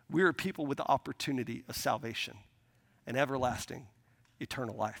 We are a people with the opportunity of salvation and everlasting,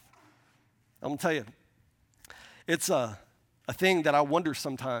 eternal life. I'm going to tell you, it's a thing that I wonder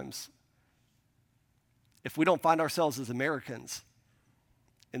sometimes if we don't find ourselves as Americans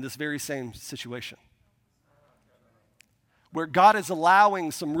in this very same situation, where God is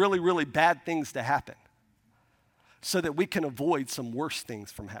allowing some really, really bad things to happen so that we can avoid some worse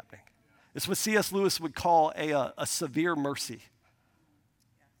things from happening. It's what C.S. Lewis would call a severe mercy.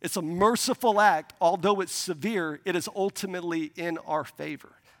 It's a merciful act. Although it's severe, it is ultimately in our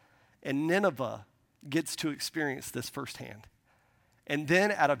favor. And Nineveh gets to experience this firsthand. And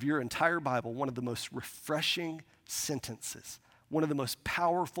then out of your entire Bible, one of the most refreshing sentences, one of the most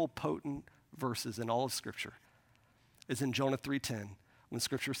powerful, potent verses in all of Scripture is in Jonah 3:10, when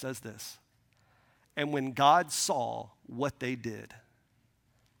Scripture says this: "And when God saw what they did,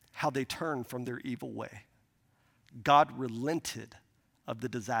 how they turned from their evil way, God relented of the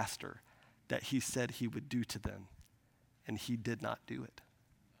disaster that he said he would do to them, and he did not do it."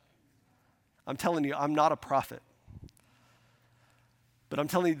 I'm telling you, I'm not a prophet, but I'm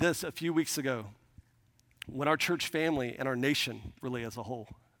telling you this: a few weeks ago, when our church family and our nation really as a whole,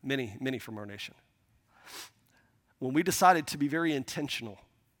 many from our nation, when we decided to be very intentional,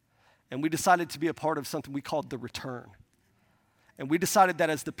 and we decided to be a part of something we called the return, and we decided that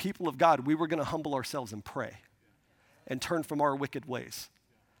as the people of God, we were going to humble ourselves and pray and turn from our wicked ways,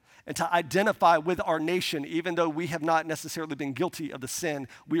 and to identify with our nation, even though we have not necessarily been guilty of the sin,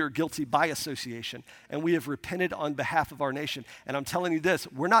 we are guilty by association, and we have repented on behalf of our nation. And I'm telling you this,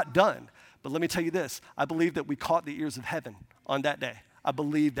 we're not done, but let me tell you this: I believe that we caught the ears of heaven on that day. I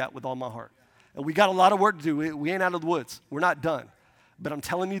believe that with all my heart. And we got a lot of work to do. We ain't out of the woods. We're not done. But I'm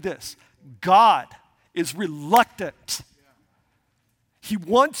telling you this: God is reluctant. He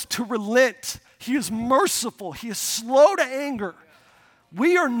wants to relent He is merciful. He is slow to anger.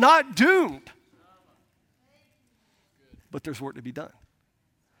 We are not doomed. But there's work to be done.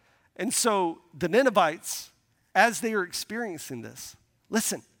 And so the Ninevites, as they are experiencing this,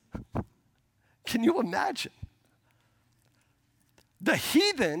 listen, can you imagine? The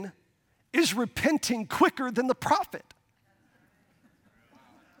heathen is repenting quicker than the prophet.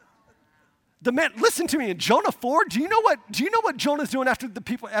 The man, listen to me, in Jonah 4, do you know what Jonah's doing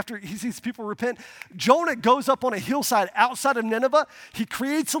after he sees people repent? Jonah goes up on a hillside outside of Nineveh. He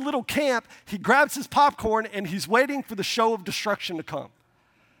creates a little camp. He grabs his popcorn and he's waiting for the show of destruction to come.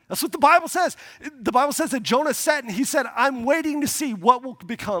 That's what the Bible says. The Bible says that Jonah sat and he said, I'm waiting to see what will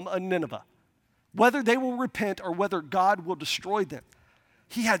become of Nineveh, whether they will repent or whether God will destroy them.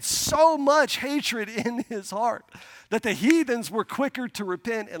 He had so much hatred in his heart that the heathens were quicker to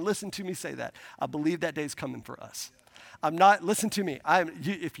repent. And listen to me say that. I believe that day's coming for us. I'm not, listen to me,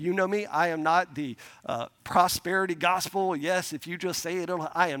 if you know me, I am not the prosperity gospel. Yes, if you just say it,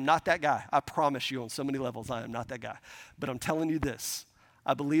 I am not that guy. I promise you on so many levels, I am not that guy. But I'm telling you this,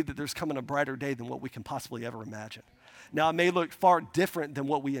 I believe that there's coming a brighter day than what we can possibly ever imagine. Now, it may look far different than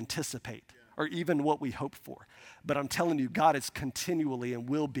what we anticipate or even what we hope for. But I'm telling you, God is continually and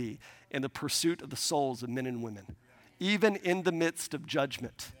will be in the pursuit of the souls of men and women, even in the midst of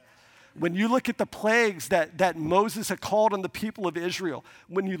judgment. When you look at the plagues that Moses had called on the people of Israel,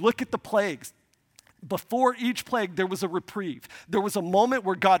 when you look at the plagues, before each plague, there was a reprieve. There was a moment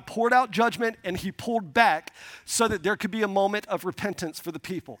where God poured out judgment and he pulled back so that there could be a moment of repentance for the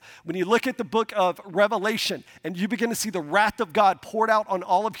people. When you look at the book of Revelation and you begin to see the wrath of God poured out on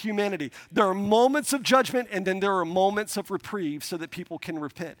all of humanity, there are moments of judgment and then there are moments of reprieve so that people can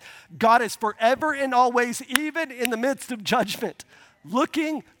repent. God is forever and always, even in the midst of judgment,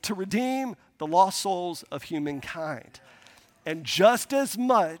 looking to redeem the lost souls of humankind. And just as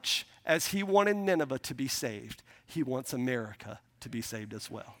much as he wanted Nineveh to be saved, he wants America to be saved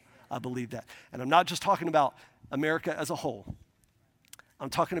as well. I believe that. And I'm not just talking about America as a whole. I'm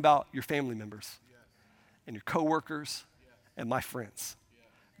talking about your family members and your coworkers and my friends.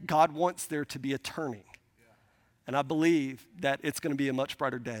 God wants there to be a turning. And I believe that it's going to be a much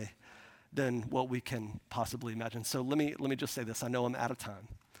brighter day than what we can possibly imagine. So let me just say this. I know I'm out of time.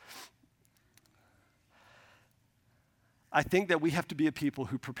 I think that we have to be a people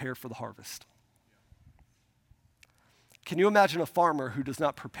who prepare for the harvest. Can you imagine a farmer who does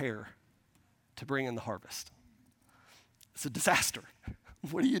not prepare to bring in the harvest? It's a disaster.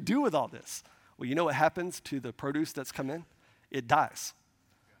 What do you do with all this? Well, you know what happens to the produce that's come in? It dies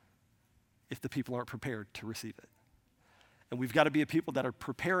if the people aren't prepared to receive it. And we've got to be a people that are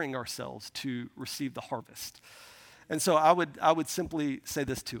preparing ourselves to receive the harvest. And so I would simply say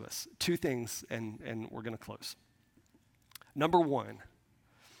this to us. Two things, and we're going to close. Number one,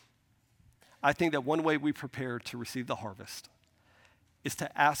 I think that one way we prepare to receive the harvest is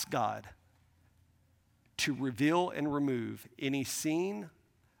to ask God to reveal and remove any seen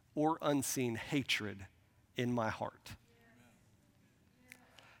or unseen hatred in my heart.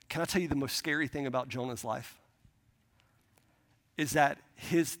 Can I tell you the most scary thing about Jonah's life? Is that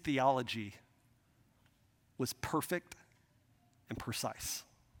his theology was perfect and precise.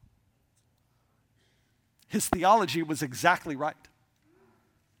 His theology was exactly right.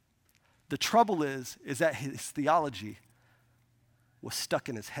 The trouble is that his theology was stuck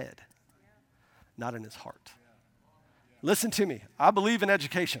in his head, not in his heart. Listen to me. I believe in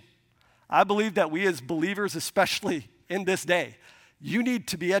education. I believe that we as believers, especially in this day, you need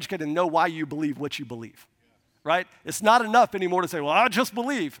to be educated and know why you believe what you believe, right? It's not enough anymore to say, well, I just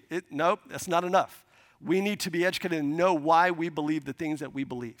believe. Nope, that's not enough. We need to be educated and know why we believe the things that we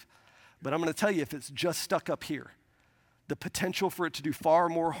believe. But I'm going to tell you, if it's just stuck up here, the potential for it to do far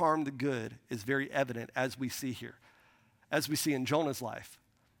more harm than good is very evident, as we see here. As we see in Jonah's life,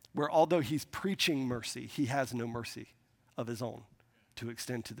 where although he's preaching mercy, he has no mercy of his own to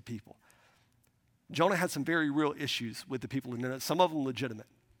extend to the people. Jonah had some very real issues with the people in Nineveh, some of them legitimate.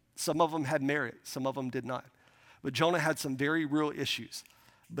 Some of them had merit, some of them did not. But Jonah had some very real issues.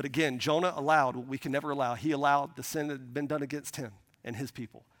 But again, Jonah allowed what we can never allow. He allowed the sin that had been done against him and his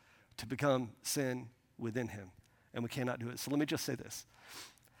people to become sin within him, and we cannot do it. So let me just say this.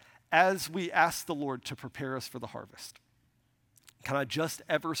 As we ask the Lord to prepare us for the harvest, can I just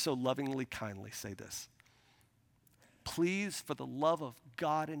ever so lovingly, kindly say this? Please, for the love of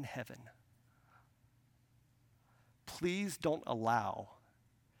God in heaven, please don't allow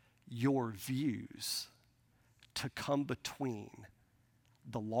your views to come between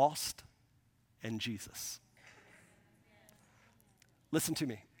the lost and Jesus. Listen to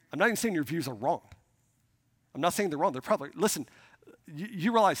me. I'm not even saying your views are wrong. I'm not saying they're wrong. They're probably, listen,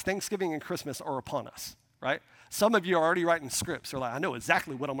 you realize Thanksgiving and Christmas are upon us, right? Some of you are already writing scripts. You're like, I know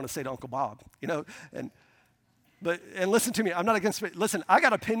exactly what I'm going to say to Uncle Bob, you know? And listen to me, I'm not against it. Listen, I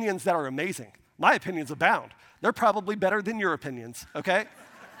got opinions that are amazing. My opinions abound. They're probably better than your opinions, okay?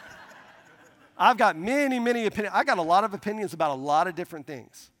 I've got many, many opinions. I got a lot of opinions about a lot of different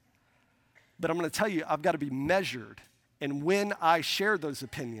things. But I'm going to tell you, I've got to be measured in when I share those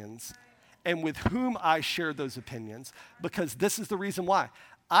opinions and with whom I share those opinions, because this is the reason why.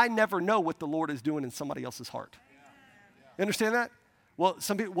 I never know what the Lord is doing in somebody else's heart. You understand that? Well,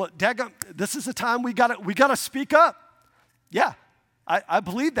 some people, daggum, this is the time we gotta speak up. Yeah, I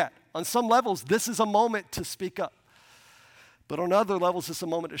believe that. On some levels, this is a moment to speak up. But on other levels, it's a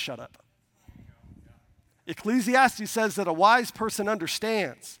moment to shut up. Ecclesiastes says that a wise person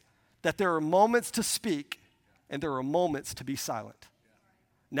understands that there are moments to speak and there are moments to be silent.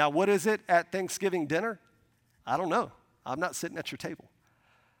 Now, what is it at Thanksgiving dinner? I don't know. I'm not sitting at your table.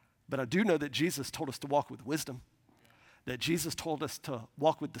 But I do know that Jesus told us to walk with wisdom, that Jesus told us to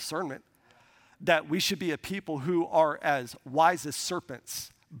walk with discernment, that we should be a people who are as wise as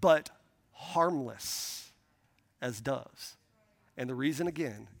serpents, but harmless as doves. And the reason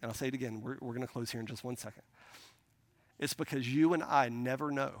again, and I'll say it again, we're going to close here in just 1 second. It's because you and I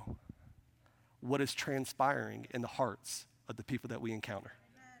never know what is transpiring in the hearts of the people that we encounter.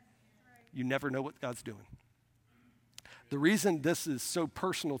 You never know what God's doing. The reason this is so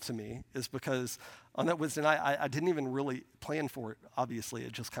personal to me is because on that Wednesday night, I didn't even really plan for it, obviously.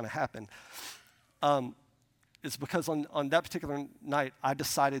 It just kind of happened. It's because on that particular night, I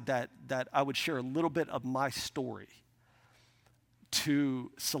decided that I would share a little bit of my story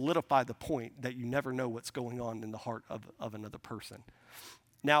to solidify the point that you never know what's going on in the heart of another person.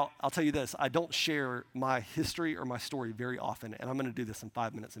 Now, I'll tell you this. I don't share my history or my story very often, and I'm going to do this in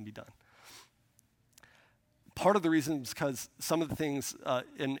 5 minutes and be done. Part of the reason is because some of the things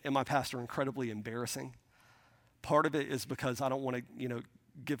in my past are incredibly embarrassing. Part of it is because I don't want to,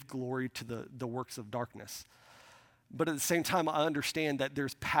 give glory to the works of darkness. But at the same time, I understand that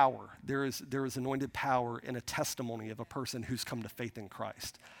there's power. There is anointed power in a testimony of a person who's come to faith in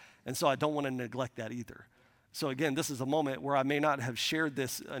Christ. And so I don't want to neglect that either. So again, this is a moment where I may not have shared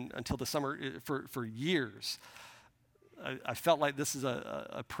this until the summer for years. I felt like this is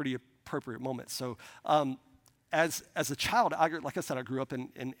a pretty appropriate moment. So as a child, like I said, I grew up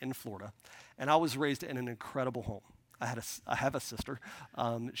in Florida, and I was raised in an incredible home. I have a sister.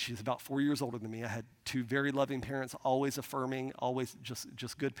 She's about 4 years older than me. I had two very loving parents, always affirming, always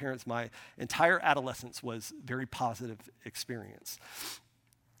just good parents. My entire adolescence was very positive experience.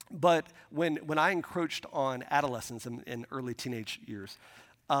 But when I encroached on adolescence in early teenage years,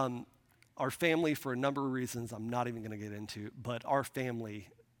 our family, for a number of reasons I'm not even going to get into, but our family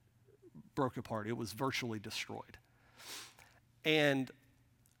broke apart. It was virtually destroyed. And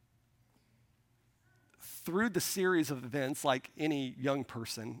through the series of events, like any young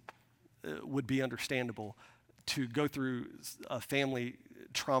person would be understandable, to go through a family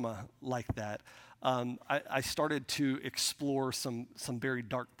trauma like that, I started to explore some very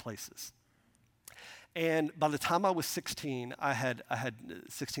dark places. And by the time I was 16, I had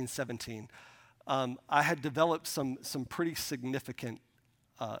 16, 17, I had developed some pretty significant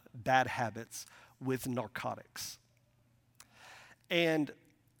bad habits with narcotics. And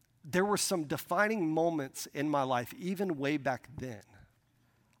there were some defining moments in my life, even way back then,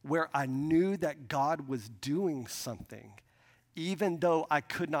 where I knew that God was doing something, even though I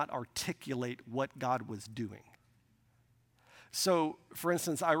could not articulate what God was doing. So, for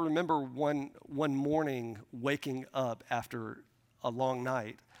instance, I remember one morning waking up after a long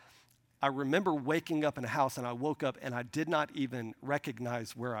night. I remember waking up in a house, and I woke up and I did not even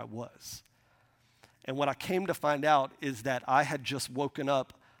recognize where I was. And what I came to find out is that I had just woken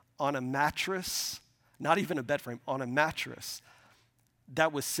up on a mattress, not even a bed frame, on a mattress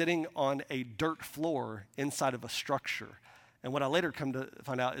that was sitting on a dirt floor inside of a structure. And what I later come to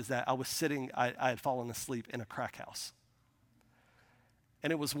find out is that I had fallen asleep in a crack house.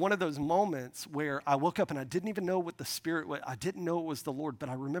 And it was one of those moments where I woke up and I didn't even know what the Spirit was. I didn't know it was the Lord, but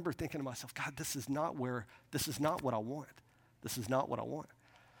I remember thinking to myself, God, this is not what I want. This is not what I want.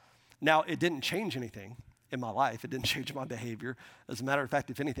 Now, it didn't change anything in my life. It didn't change my behavior. As a matter of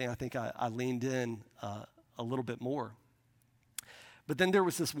fact, if anything, I think I leaned in a little bit more. But then there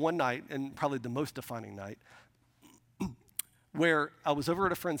was this one night, and probably the most defining night, where I was over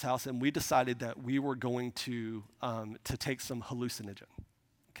at a friend's house, and we decided that we were going to take some hallucinogen,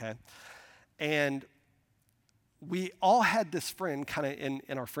 okay? And we all had this friend kind of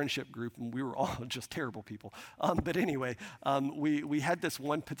in our friendship group, and we were all just terrible people. But anyway, we had this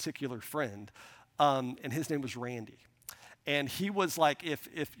one particular friend, and his name was Randy. And he was like, if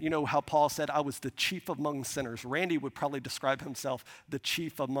you know how Paul said, I was the chief among sinners. Randy would probably describe himself the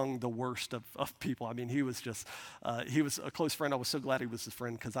chief among the worst of people. I mean, he was a close friend. I was so glad he was his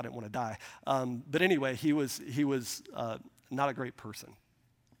friend because I didn't want to die. But anyway, he was not a great person.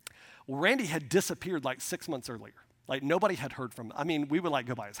 Well, Randy had disappeared like 6 months earlier. Like nobody had heard from him. I mean, we would like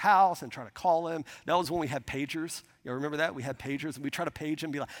go by his house and try to call him. That was when we had pagers. You remember that? We had pagers and we tried to page him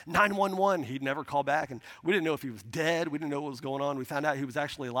and be like, 911. He'd never call back. And we didn't know if he was dead. We didn't know what was going on. We found out he was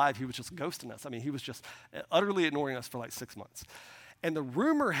actually alive. He was just ghosting us. I mean, he was just utterly ignoring us for like 6 months. And the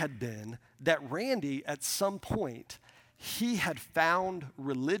rumor had been that Randy, at some point, he had found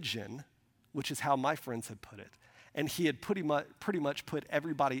religion, which is how my friends had put it. And he had pretty much put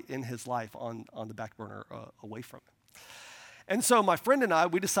everybody in his life on the back burner away from him. And so my friend and I,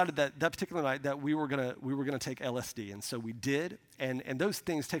 we decided that particular night that we were gonna take LSD. And so we did, and those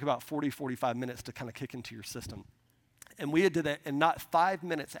things take about 45 minutes to kind of kick into your system. And we had did that, and not 5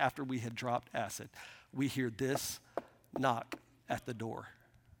 minutes after we had dropped acid, we hear this knock at the door.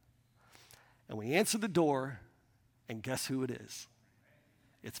 And we answer the door, and guess who it is?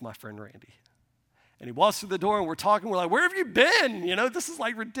 It's my friend Randy. And he walks through the door and we're talking, we're like, where have you been? You know, this is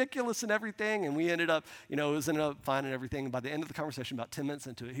like ridiculous and everything. And we ended up fine and everything. And by the end of the conversation, about 10 minutes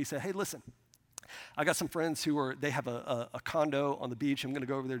into it, he said, hey, listen, I got some friends they have a condo on the beach. I'm gonna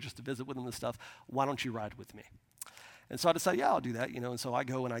go over there just to visit with them and stuff. Why don't you ride with me? And so I decided, yeah, I'll do that, And so I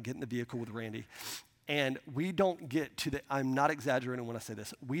go and I get in the vehicle with Randy. And we don't get to I'm not exaggerating when I say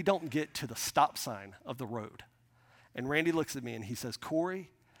this, we don't get to the stop sign of the road. And Randy looks at me and he says, Corey,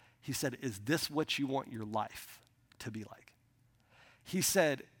 he said, is this what you want your life to be like? He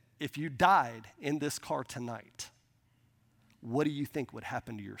said, if you died in this car tonight, what do you think would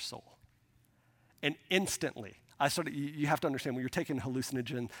happen to your soul? And instantly, you have to understand, when you're taking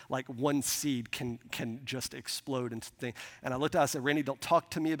hallucinogen, like one seed can just explode into things. And I looked at it, I said, Randy, don't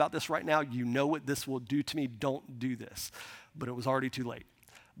talk to me about this right now. You know what this will do to me. Don't do this. But it was already too late,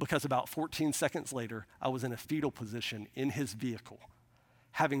 because about 14 seconds later, I was in a fetal position in his vehicle,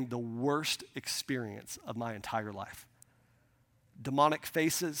 having the worst experience of my entire life. Demonic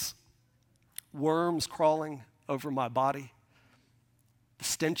faces, worms crawling over my body, the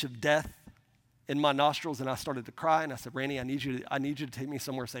stench of death in my nostrils, and I started to cry, and I said, Randy, I need you to take me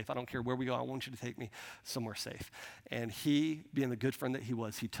somewhere safe. I don't care where we go, I want you to take me somewhere safe. And he, being the good friend that he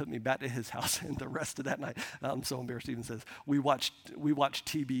was, he took me back to his house, and the rest of that night, I'm so embarrassed to even say this, we watched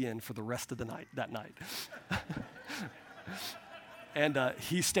TBN for the rest of the night, that night. And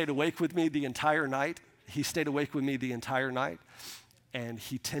he stayed awake with me the entire night. And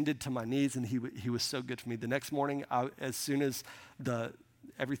he tended to my needs, and he was so good for me. The next morning, as soon as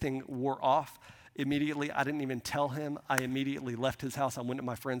everything wore off, immediately, I didn't even tell him. I immediately left his house. I went to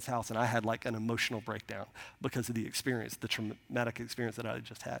my friend's house, and I had like an emotional breakdown because of the traumatic experience that I had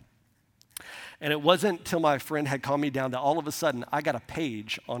just had. And it wasn't till my friend had calmed me down that all of a sudden I got a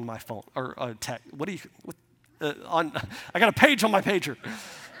page on my phone, or a text. I got a page on my pager.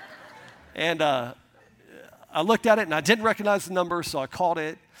 And I looked at it and I didn't recognize the number, so I called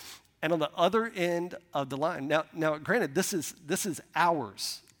it. And on the other end of the line, now granted, this is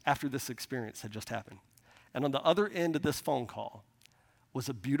hours after this experience had just happened. And on the other end of this phone call was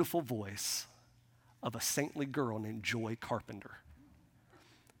a beautiful voice of a saintly girl named Joy Carpenter.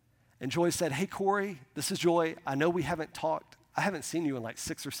 And Joy said, hey, Corey, this is Joy. I know we haven't talked. I haven't seen you in like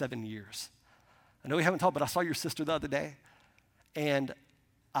 6 or 7 years. I know we haven't talked, but I saw your sister the other day, and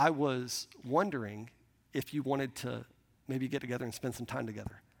I was wondering if you wanted to maybe get together and spend some time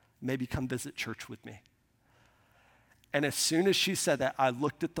together, maybe come visit church with me. And as soon as she said that, I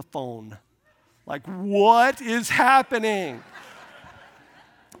looked at the phone like, what is happening?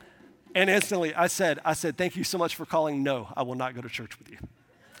 And instantly I said, thank you so much for calling. No, I will not go to church with you.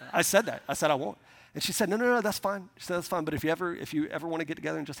 I said that. I said I won't. And she said, no, that's fine. She said, that's fine, but if you ever want to get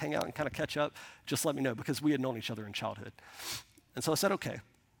together and just hang out and kind of catch up, just let me know, because we had known each other in childhood. And so I said, okay.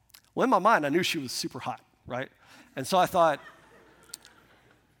 Well, in my mind, I knew she was super hot, right? And so I thought,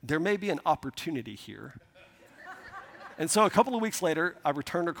 there may be an opportunity here. And so a couple of weeks later, I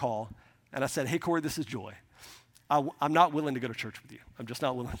returned her call, and I said, hey, Corey, this is Joy. I'm not willing to go to church with you. I'm just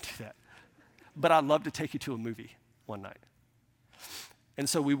not willing to do that. But I'd love to take you to a movie one night. And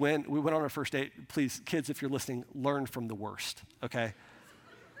so we went on our first date. Please, kids, if you're listening, learn from the worst, okay?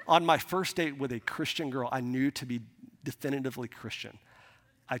 On my first date with a Christian girl I knew to be definitively Christian,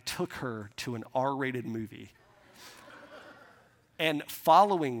 I took her to an R-rated movie. And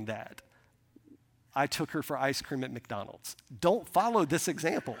following that, I took her for ice cream at McDonald's. Don't follow this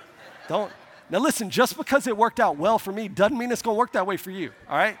example. Don't. Now listen, just because it worked out well for me doesn't mean it's gonna work that way for you,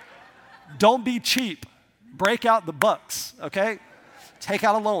 all right? Don't be cheap. Break out the bucks, okay? Take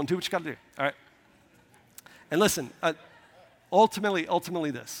out a loan. Do what you got to do, all right? And listen,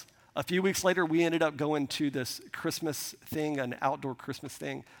 ultimately this. A few weeks later, we ended up going to this Christmas thing, an outdoor Christmas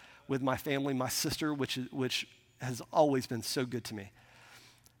thing with my family, my sister, which has always been so good to me.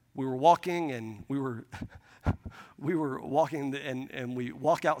 We were walking and we were walking and we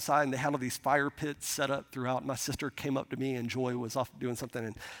walk outside and they had all these fire pits set up throughout. My sister came up to me and Joy was off doing something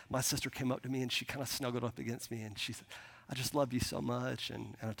and my sister came up to me and she kind of snuggled up against me and she said, I just love you so much.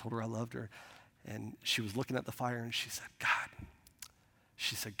 And I told her I loved her. And she was looking at the fire and she said, God,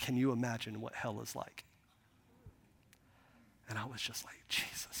 she said, can you imagine what hell is like? And I was just like,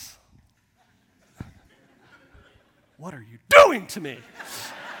 Jesus, what are you doing to me?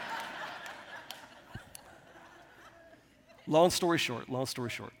 Long story short,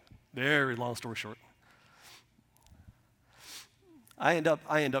 very long story short. I end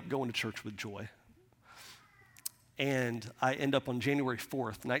up going to church with Joy. And I end up on January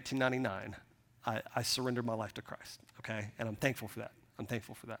 4th, 1999, I surrendered my life to Christ, okay? And I'm thankful for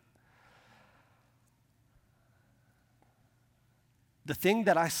that. The thing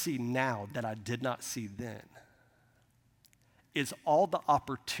that I see now that I did not see then is all the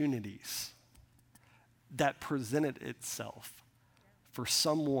opportunities that presented itself for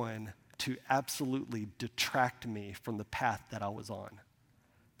someone to absolutely detract me from the path that I was on,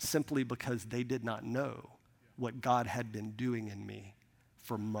 simply because they did not know what God had been doing in me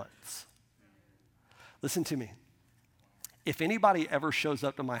for months. Listen to me. If anybody ever shows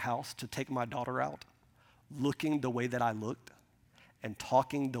up to my house to take my daughter out, looking the way that I looked and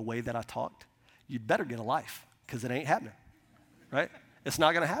talking the way that I talked, you'd better get a life, because it ain't happening, right? It's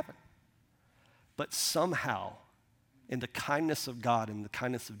not going to happen. But somehow, in the kindness of God and the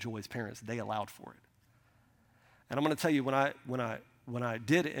kindness of Joy's parents, they allowed for it. And I'm going to tell you, when I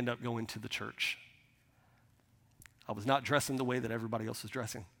did end up going to the church, I was not dressing the way that everybody else was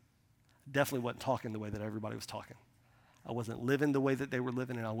dressing. Definitely wasn't talking the way that everybody was talking. I wasn't living the way that they were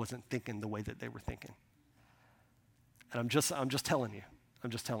living, and I wasn't thinking the way that they were thinking. And I'm just telling you.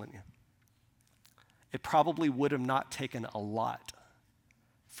 It probably would have not taken a lot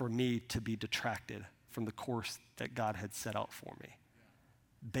for me to be detracted from the course that God had set out for me,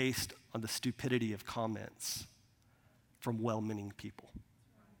 based on the stupidity of comments from well-meaning people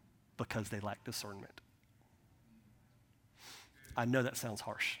because they lack discernment. I know that sounds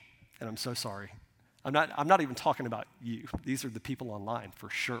harsh, and I'm so sorry. I'm not even talking about you. These are the people online for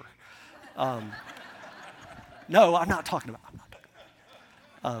sure. No, I'm not talking about.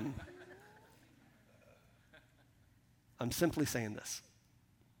 I'm simply saying this.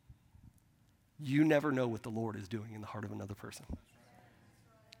 You never know what the Lord is doing in the heart of another person.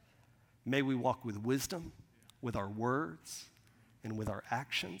 May we walk with wisdom, with our words, and with our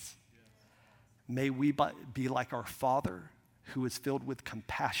actions. May we be like our Father, who is filled with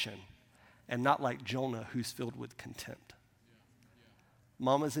compassion, and not like Jonah, who's filled with contempt.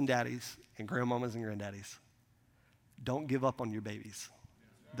 Mamas and daddies, and grandmamas and granddaddies, don't give up on your babies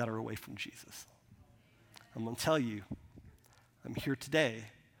that are away from Jesus. I'm going to tell you, I'm here today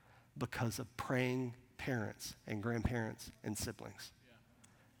because of praying parents and grandparents and siblings.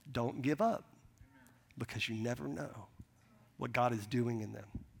 Don't give up, because you never know what God is doing in them.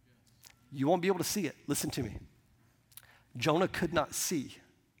 You won't be able to see it. Listen to me. Jonah could not see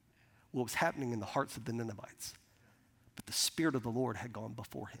what was happening in the hearts of the Ninevites, but the Spirit of the Lord had gone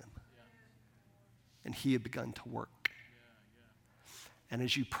before him, and he had begun to work. And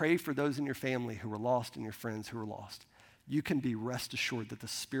as you pray for those in your family who are lost and your friends who are lost, you can be rest assured that the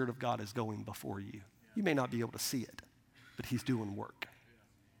Spirit of God is going before you. You may not be able to see it, but he's doing work.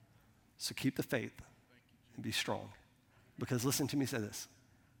 So keep the faith and be strong. Because listen to me say this.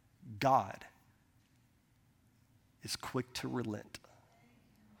 God is quick to relent,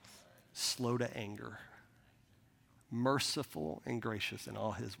 slow to anger, merciful and gracious in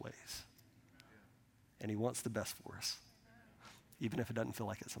all his ways. And he wants the best for us. Even if it doesn't feel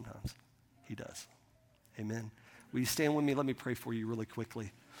like it sometimes, he does. Amen. Will you stand with me? Let me pray for you really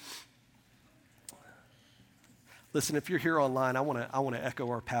quickly. Listen, if you're here online, I want to echo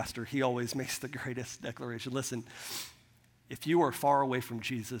our pastor. He always makes the greatest declaration. Listen, if you are far away from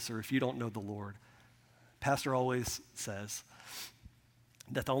Jesus or if you don't know the Lord, pastor always says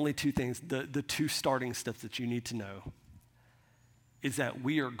that the only two things, the two starting steps that you need to know is that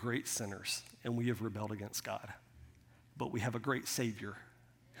we are great sinners and we have rebelled against God. But we have a great Savior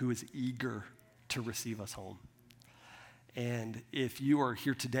who is eager to receive us home. And if you are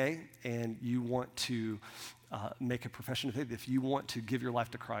here today and you want to make a profession of faith, if you want to give your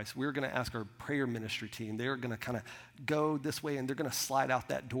life to Christ, we're going to ask our prayer ministry team. They're going to kind of go this way, and they're going to slide out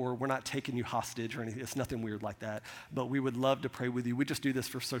that door. We're not taking you hostage or anything. It's nothing weird like that. But we would love to pray with you. We just do this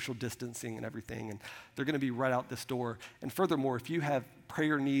for social distancing and everything. And they're going to be right out this door. And furthermore, if you have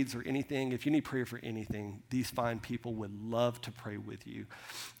prayer needs or anything, if you need prayer for anything, these fine people would love to pray with you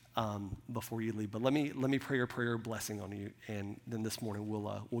before you leave. But let me pray a prayer blessing on you, and then this morning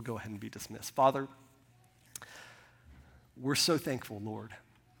we'll go ahead and be dismissed. Father, we're so thankful, Lord,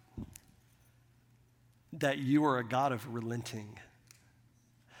 that you are a God of relenting,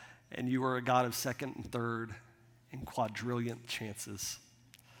 and you are a God of second and third and quadrillion chances,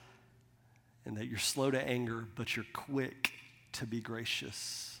 and that you're slow to anger, but you're quick to be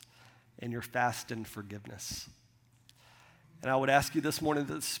gracious, and you're fast in forgiveness. And I would ask you this morning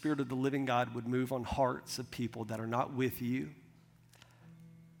that the Spirit of the living God would move on hearts of people that are not with you,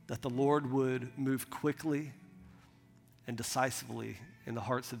 that the Lord would move quickly and decisively in the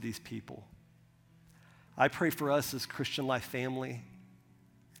hearts of these people. I pray for us as Christian Life family.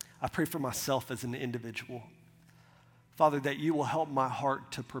 I pray for myself as an individual. Father, that you will help my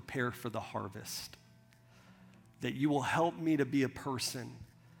heart to prepare for the harvest, that you will help me to be a person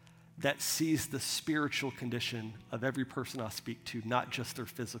that sees the spiritual condition of every person I speak to, not just their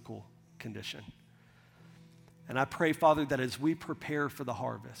physical condition. And I pray, Father, that as we prepare for the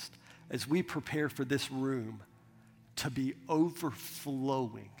harvest, as we prepare for this room to be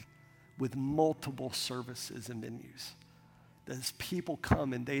overflowing with multiple services and venues, that as people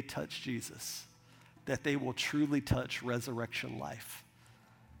come and they touch Jesus, that they will truly touch resurrection life.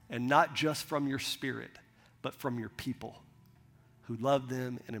 And not just from your Spirit, but from your people who love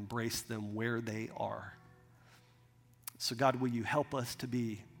them and embrace them where they are. So God, will you help us to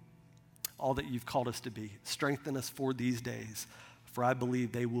be all that you've called us to be? Strengthen us for these days, for I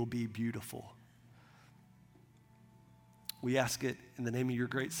believe they will be beautiful. We ask it in the name of your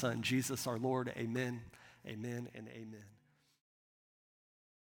great Son, Jesus our Lord. Amen, amen, and amen.